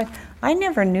Jesus Christ. I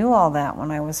never knew all that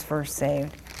when I was first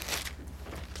saved.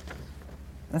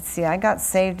 let's see, I got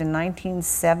saved in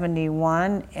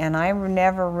 1971, and I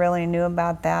never really knew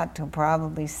about that till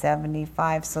probably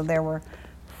 75. So there were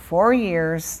 4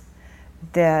 years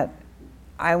that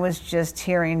I was just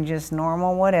hearing just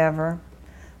normal whatever.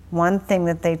 One thing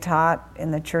that they taught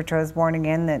in the church I was born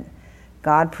again, that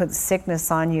God puts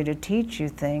sickness on you to teach you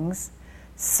things.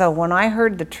 So when I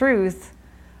heard the truth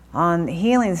on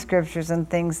healing scriptures and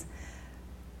things,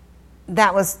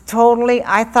 that was totally,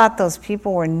 I thought those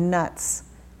people were nuts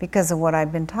because of what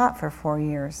I'd been taught for 4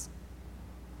 years.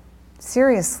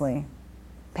 Seriously.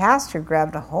 Pastor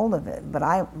grabbed a hold of it,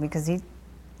 because he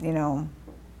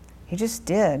just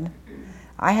did.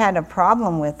 I had a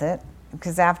problem with it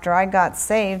because after I got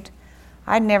saved,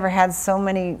 I'd never had so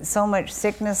much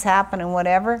sickness happen and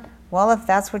whatever. Well, if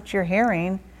that's what you're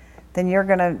hearing, then you're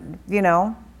going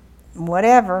to,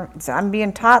 whatever. So I'm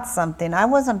being taught something. I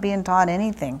wasn't being taught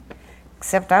anything,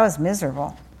 except I was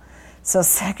miserable. So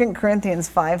 2 Corinthians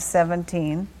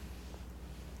 5:17.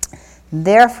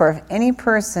 Therefore, if any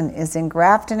person is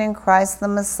engrafted in Christ the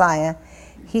Messiah,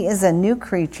 he is a new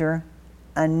creature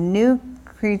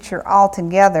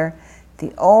altogether.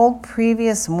 The old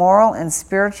previous moral and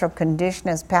spiritual condition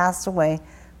has passed away.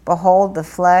 Behold, the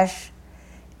flesh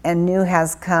and new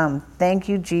has come. Thank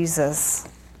you, Jesus.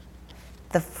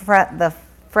 The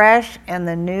fresh and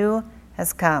the new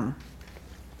has come.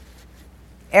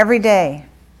 Every day,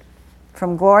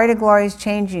 from glory to glory is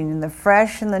changing, and the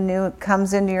fresh and the new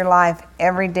comes into your life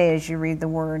every day as you read the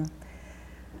Word.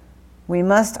 We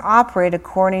must operate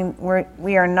according,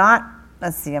 we are not,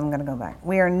 let's see, I'm going to go back.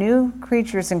 We are new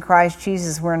creatures in Christ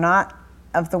Jesus. We're not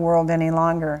of the world any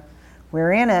longer.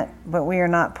 We're in it, but we are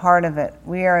not part of it.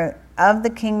 We are of the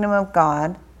kingdom of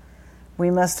God.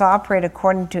 We must operate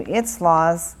according to its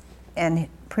laws and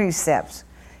precepts.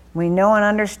 We know and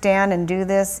understand and do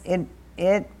this,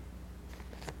 it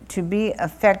to be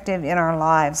effective in our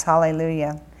lives.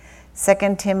 Hallelujah.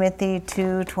 2 Timothy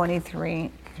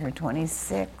 2:23 through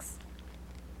 26.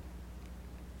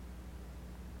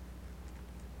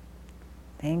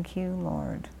 Thank you,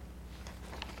 Lord.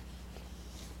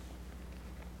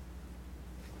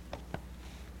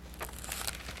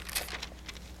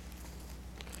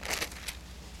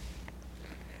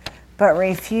 But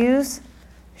refuse,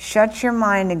 shut your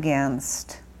mind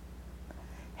against.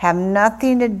 Have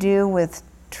nothing to do with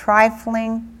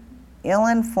trifling,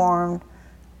 ill-informed,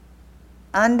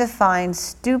 undefined,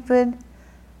 stupid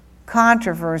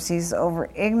controversies over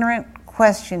ignorant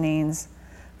questionings,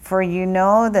 for you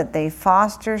know that they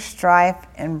foster strife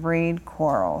and breed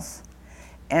quarrels.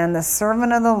 And the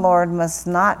servant of the Lord must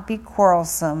not be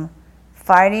quarrelsome,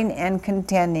 fighting and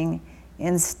contending.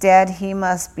 Instead, he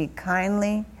must be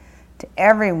kindly to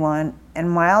everyone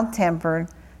and mild-tempered,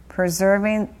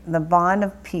 preserving the bond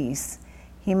of peace.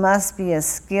 He must be a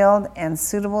skilled and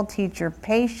suitable teacher,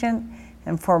 patient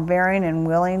and forbearing and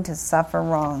willing to suffer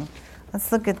wrong.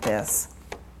 Let's look at this.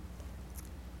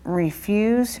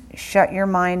 Refuse, shut your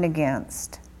mind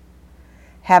against.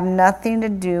 Have nothing to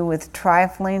do with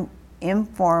trifling,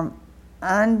 informed,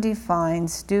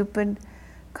 undefined, stupid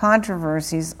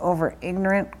controversies over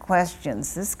ignorant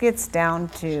questions. This gets down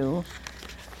to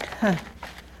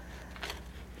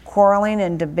quarreling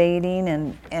and debating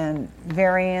and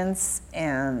variance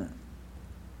and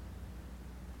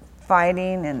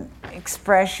fighting and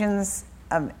expressions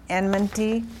of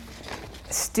enmity.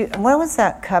 What was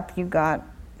that cup you got?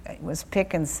 It was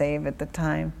Pick and Save at the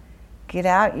time. Get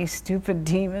out, you stupid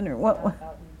demon, or what?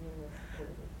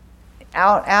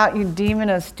 Out, you demon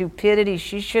of stupidity.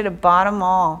 She should have bought them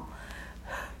all.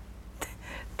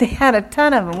 They had a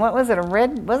ton of them. What was it?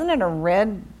 Was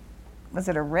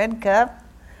it a red cup?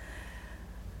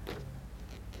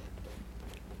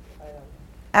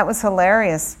 That was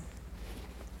hilarious.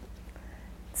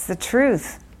 It's the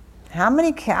truth. How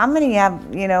many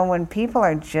have, when people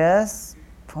are just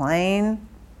plain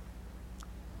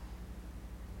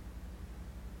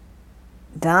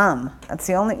dumb. That's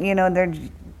the only,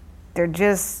 they're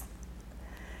just,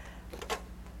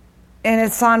 and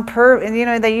it's on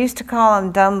they used to call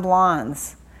them dumb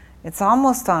blondes. It's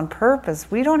almost on purpose.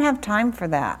 We don't have time for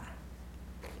that.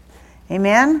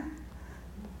 Amen?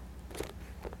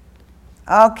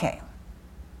 Okay.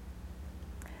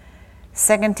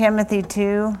 2 Timothy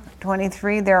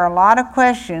 2:23, there are a lot of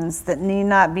questions that need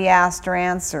not be asked or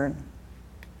answered.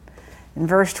 In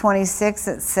verse 26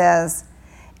 it says,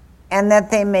 and that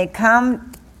they may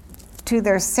come to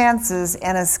their senses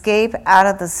and escape out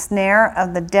of the snare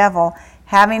of the devil,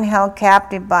 having held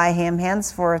captive by him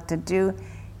henceforth to do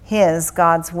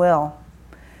God's will.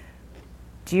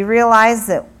 Do you realize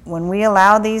that when we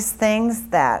allow these things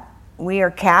that we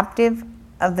are captive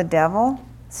of the devil,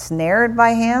 snared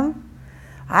by him?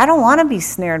 I don't want to be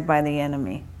snared by the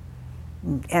enemy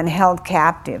and held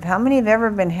captive. How many have ever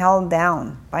been held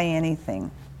down by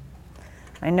anything?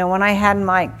 I know when I had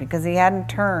Mike, because he hadn't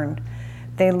turned,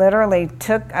 they literally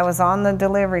I was on the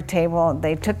delivery table,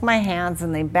 they took my hands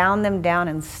and they bound them down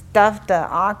and stuffed an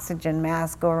oxygen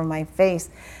mask over my face.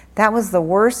 That was the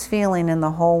worst feeling in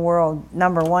the whole world.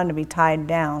 Number one, to be tied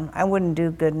down. I wouldn't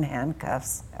do good in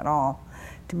handcuffs at all.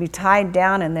 To be tied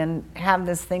down and then have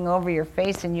this thing over your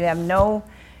face and you have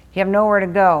nowhere to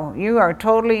go. You are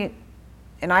totally,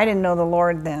 and I didn't know the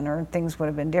Lord then, or things would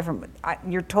have been different, but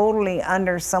you're totally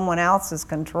under someone else's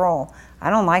control. I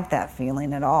don't like that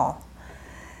feeling at all.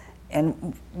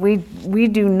 And we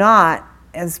do not,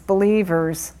 as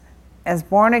believers, as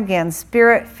born-again,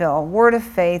 Spirit-filled, Word of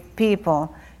faith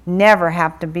people, never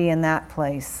have to be in that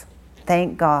place.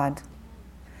 Thank God.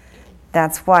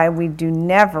 That's why we do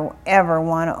never, ever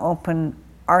want to open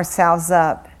ourselves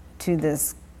up to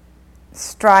this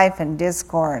strife and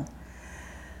discord.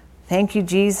 Thank you,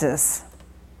 Jesus.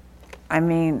 I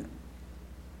mean,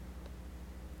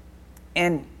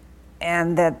 and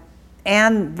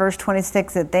verse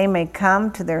 26, that they may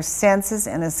come to their senses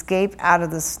and escape out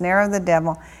of the snare of the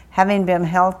devil, having been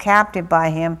held captive by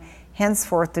him,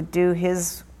 henceforth to do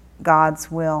his God's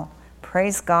will.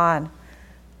 Praise God.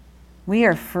 We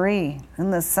are free,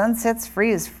 and the Son sets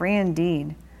free is free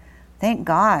indeed. Thank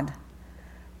God.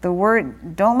 The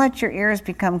word, don't let your ears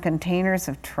become containers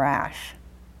of trash.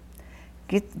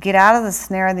 Get out of the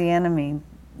snare of the enemy.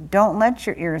 Don't let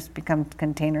your ears become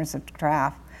containers of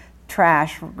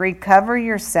trash. Recover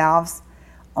yourselves.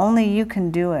 Only you can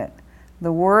do it.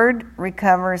 The word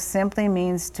recover simply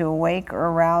means to awake or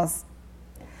arouse.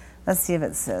 Let's see if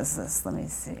it says this. Let me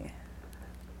see.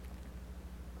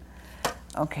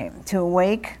 Okay, to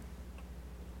awake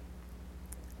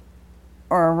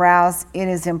or arouse, it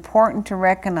is important to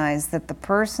recognize that the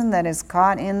person that is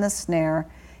caught in the snare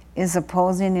is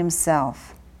opposing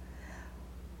himself.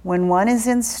 When one is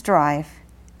in strife,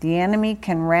 the enemy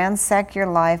can ransack your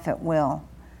life at will.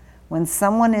 When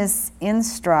someone is in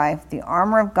strife, the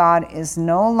armor of God is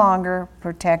no longer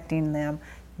protecting them.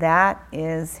 That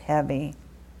is heavy.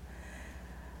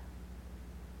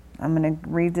 I'm going to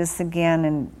read this again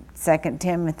in 2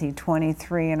 Timothy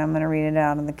 23, and I'm going to read it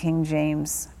out in the King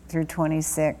James through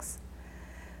 26.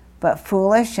 But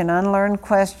foolish and unlearned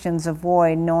questions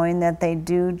avoid, knowing that they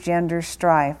do gender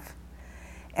strife.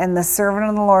 And the servant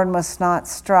of the Lord must not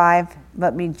strive,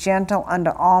 but be gentle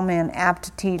unto all men, apt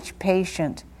to teach,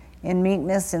 patient, in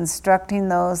meekness, instructing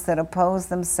those that oppose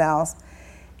themselves.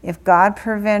 If God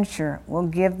peradventure will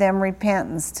give them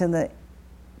repentance to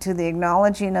the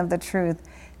acknowledging of the truth,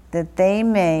 that they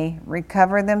may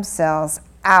recover themselves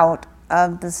out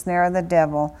of the snare of the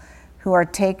devil, who are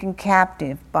taken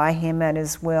captive by him at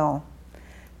his will.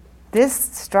 This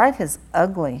strife is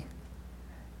ugly.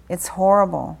 It's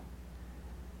horrible.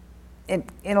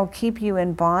 It'll keep you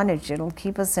in bondage. It'll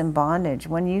keep us in bondage.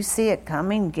 When you see it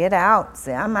coming, get out.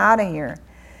 Say, I'm out of here.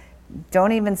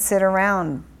 Don't even sit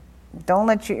around. Don't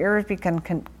let your ears become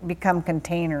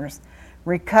containers.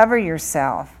 Recover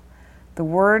yourself. The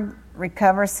word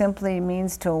recover simply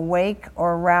means to awake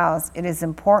or arouse. It is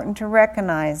important to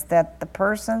recognize that the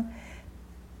person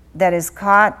that is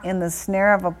caught in the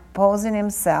snare of opposing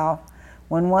himself,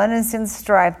 when one is in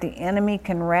strife, the enemy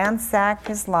can ransack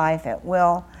his life at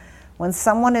will. When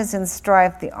someone is in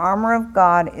strife, the armor of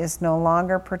God is no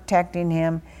longer protecting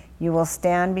him. You will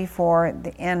stand before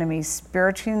the enemy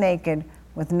spiritually naked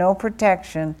with no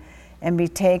protection and be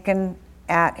taken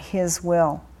at his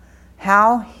will.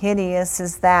 How hideous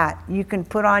is that? You can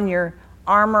put on your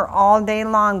armor all day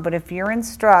long, but if you're in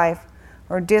strife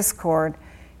or discord,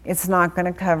 it's not going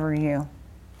to cover you.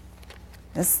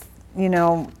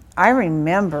 I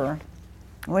remember,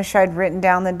 I wish I'd written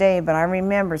down the day, but I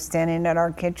remember standing at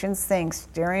our kitchen sink,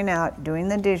 staring out, doing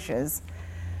the dishes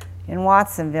in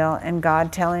Watsonville, and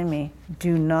God telling me,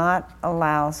 do not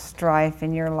allow strife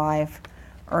in your life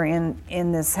or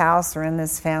in this house or in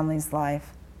this family's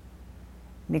life.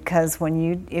 Because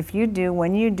if you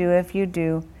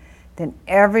do, then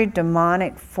every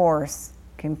demonic force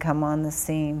can come on the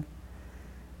scene.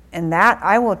 And that,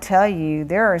 I will tell you,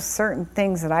 there are certain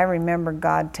things that I remember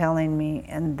God telling me,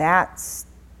 and that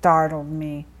startled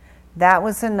me. That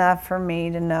was enough for me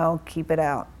to know, keep it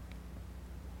out.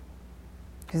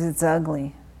 Because it's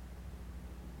ugly.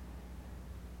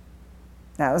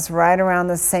 That was right around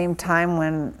the same time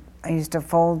when I used to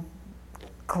fold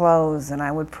clothes, and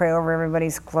I would pray over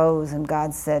everybody's clothes, and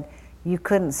God said, you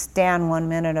couldn't stand 1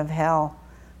 minute of hell,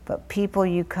 but people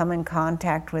you come in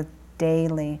contact with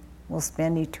daily will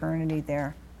spend eternity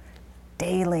there.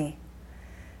 Daily.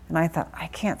 And I thought, I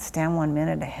can't stand 1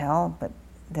 minute of hell, but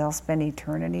they'll spend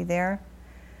eternity there.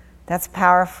 That's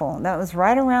powerful. That was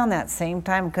right around that same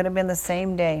time. Could have been the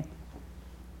same day.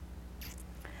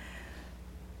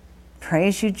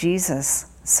 Praise you, Jesus.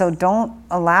 So don't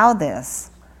allow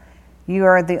this. You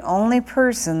are the only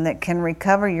person that can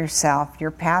recover yourself.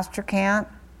 Your pastor can't.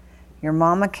 Your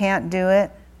mama can't do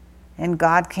it. And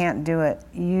God can't do it.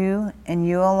 You and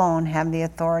you alone have the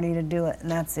authority to do it.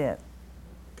 And that's it.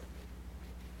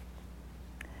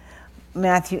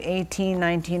 Matthew 18,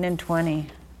 19, and 20.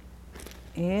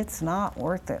 It's not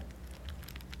worth it.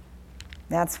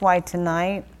 That's why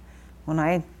tonight,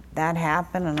 when that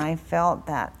happened and I felt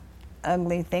that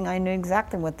ugly thing, I knew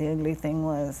exactly what the ugly thing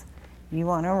was. You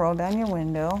want to roll down your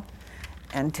window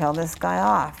and tell this guy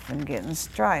off and get in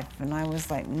Strif. And I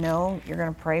was like, no, you're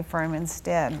going to pray for him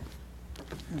instead.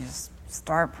 Just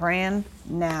start praying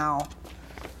now.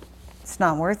 It's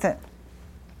not worth it.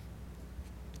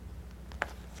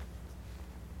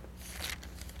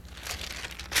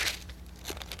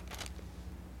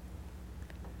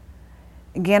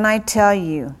 Again, I tell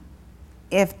you,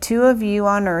 if two of you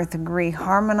on earth agree,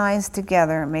 harmonize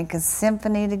together, make a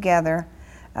symphony together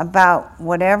about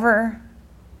whatever,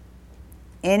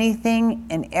 anything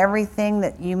and everything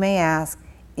that you may ask,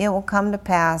 it will come to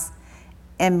pass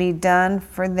and be done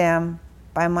for them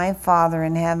by my Father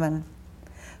in heaven.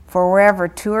 For wherever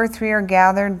 2 or 3 are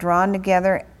gathered, drawn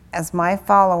together as my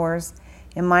followers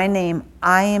in my name,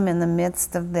 I am in the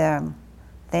midst of them.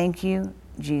 Thank you,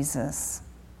 Jesus.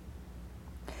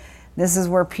 This is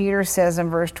where Peter says in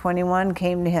verse 21,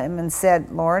 came to him and said,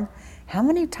 Lord, how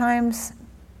many times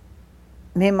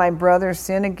may my brother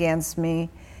sin against me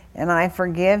and I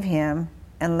forgive him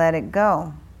and let it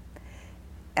go?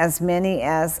 As many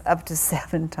as up to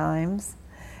 7 times.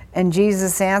 And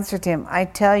Jesus answered him, I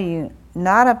tell you,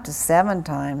 not up to 7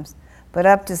 times, but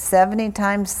up to 70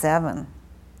 times 7.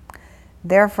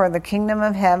 Therefore the kingdom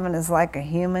of heaven is like a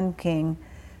human king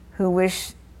who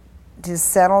wished to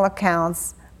settle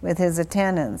accounts with his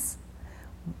attendants.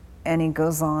 And he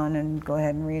goes on, and go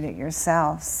ahead and read it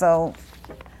yourself. So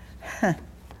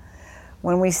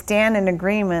when we stand in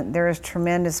agreement, there is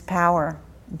tremendous power.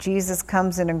 Jesus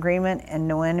comes in agreement and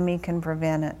no enemy can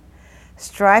prevent it.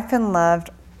 Strife and love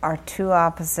are 2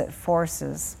 opposite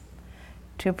forces.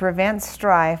 To prevent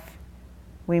strife,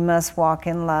 we must walk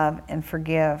in love and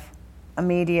forgive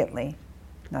immediately.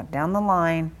 Not down the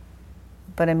line,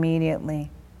 but immediately.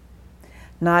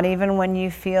 Not even when you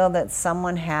feel that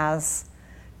someone has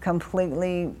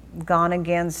completely gone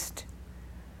against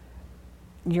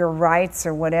your rights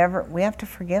or whatever. We have to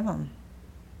forgive them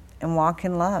and walk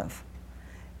in love.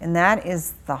 And that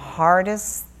is the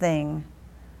hardest thing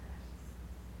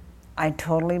I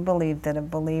totally believe that a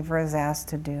believer is asked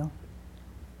to do,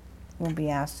 will be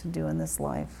asked to do in this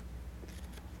life.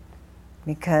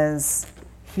 Because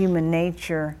human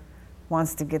nature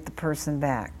wants to get the person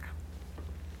back.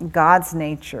 God's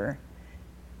nature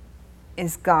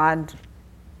is God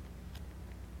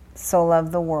so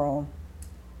loved the world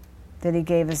that he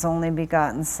gave his only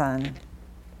begotten Son.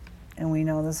 And we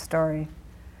know the story.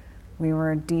 We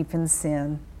were deep in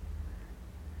sin.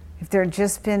 If there had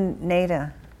just been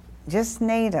Nada, just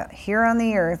Nada, here on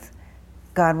the earth,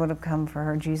 God would have come for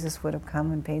her. Jesus would have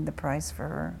come and paid the price for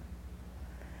her.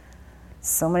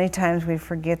 So many times we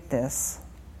forget this.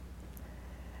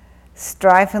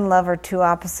 Strife and love are 2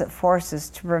 opposite forces.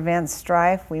 To prevent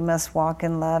strife, we must walk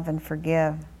in love and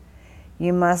forgive.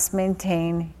 You must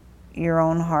maintain your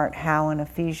own heart. How? In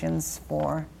Ephesians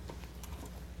 4.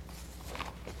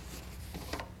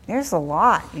 There's a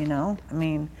lot, you know. I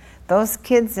mean, those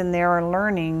kids in there are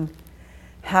learning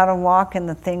how to walk in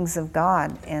the things of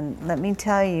God. And let me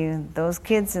tell you, those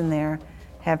kids in there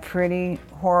have pretty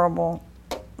horrible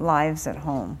lives at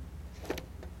home.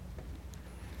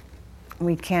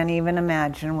 We can't even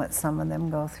imagine what some of them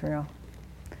go through.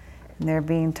 And they're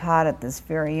being taught at this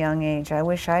very young age. I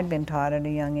wish I'd been taught at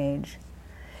a young age.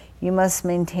 You must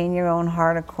maintain your own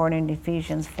heart according to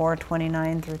Ephesians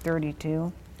 4:29 through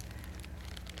 32.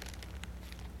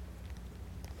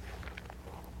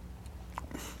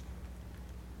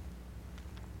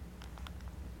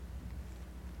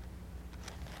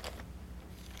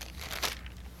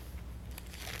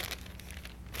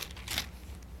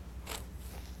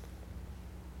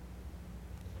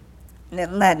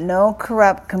 Let no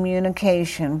corrupt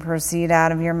communication proceed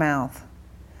out of your mouth,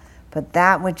 but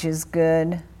that which is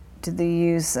good to the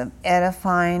use of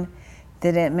edifying,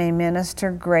 that it may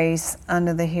minister grace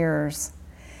unto the hearers.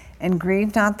 And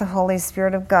grieve not the Holy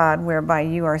Spirit of God, whereby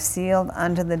you are sealed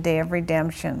unto the day of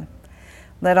redemption.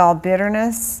 Let all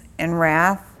bitterness and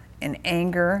wrath and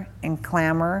anger and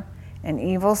clamor and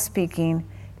evil speaking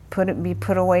be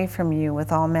put away from you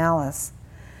with all malice.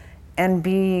 and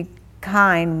be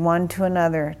kind one to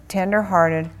another,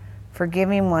 tender-hearted,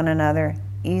 forgiving one another,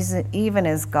 even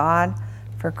as God,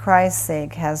 for Christ's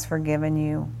sake, has forgiven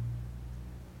you.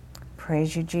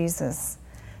 Praise you, Jesus.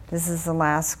 This is the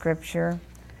last scripture.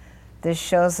 This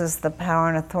shows us the power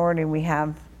and authority we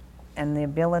have and the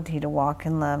ability to walk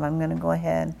in love. I'm going to go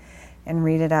ahead and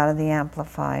read it out of the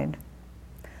Amplified.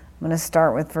 I'm going to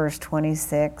start with verse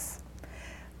 26.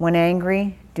 When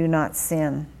angry, do not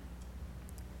sin.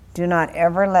 Do not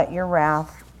ever let your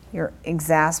wrath, your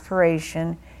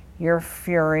exasperation, your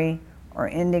fury, or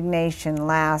indignation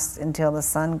last until the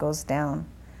sun goes down.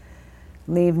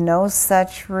 Leave no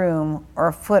such room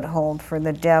or foothold for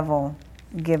the devil.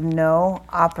 Give no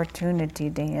opportunity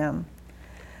to him.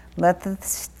 Let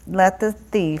the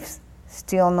thief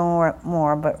steal no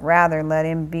more, but rather let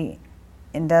him be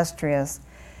industrious,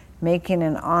 making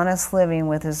an honest living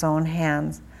with his own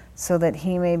hands, so that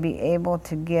he may be able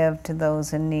to give to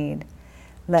those in need.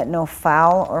 Let no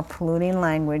foul or polluting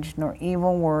language, nor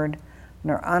evil word,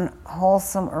 nor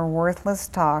unwholesome or worthless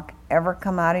talk ever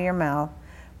come out of your mouth,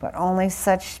 but only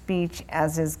such speech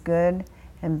as is good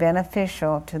and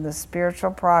beneficial to the spiritual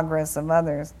progress of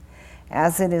others,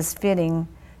 as it is fitting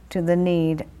to the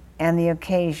need and the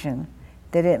occasion,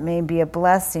 that it may be a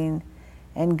blessing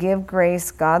and give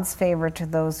grace, God's favor, to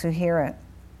those who hear it.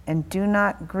 And do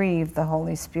not grieve the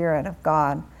Holy Spirit of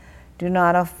God. Do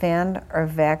not offend or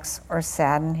vex or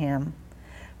sadden him,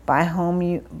 by whom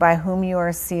you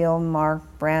are sealed,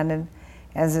 marked, branded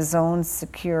as his own,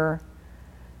 secured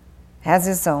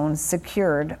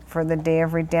for the day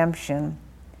of redemption,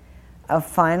 of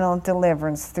final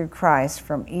deliverance through Christ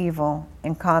from evil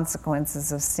and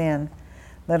consequences of sin.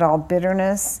 Let all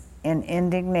bitterness and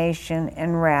indignation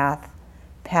and wrath,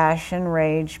 passion,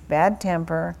 rage, bad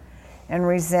temper, and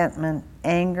resentment,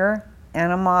 anger,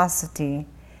 animosity,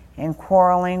 and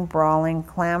quarreling, brawling,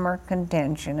 clamor,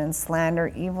 contention, and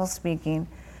slander, evil speaking,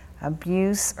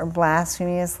 abuse, or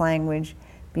blasphemous language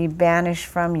be banished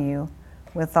from you,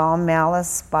 with all malice,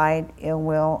 spite, ill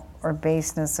will, or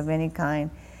baseness of any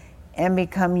kind, and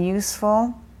become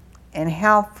useful and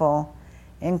helpful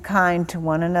and kind to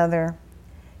one another,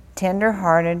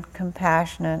 tender-hearted,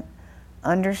 compassionate,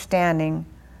 understanding,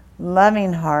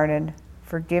 loving-hearted,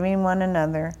 forgiving one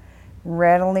another,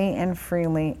 readily and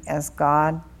freely as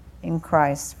God in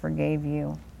Christ forgave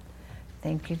you.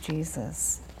 Thank you,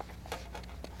 Jesus.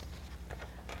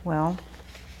 Well,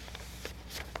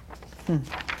 I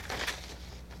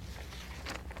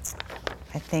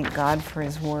thank God for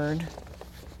his word.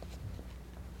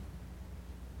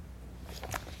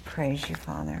 Praise you,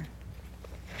 Father.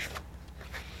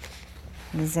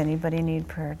 Does anybody need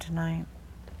prayer tonight?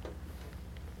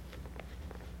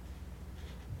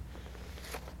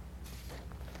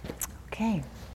 Okay.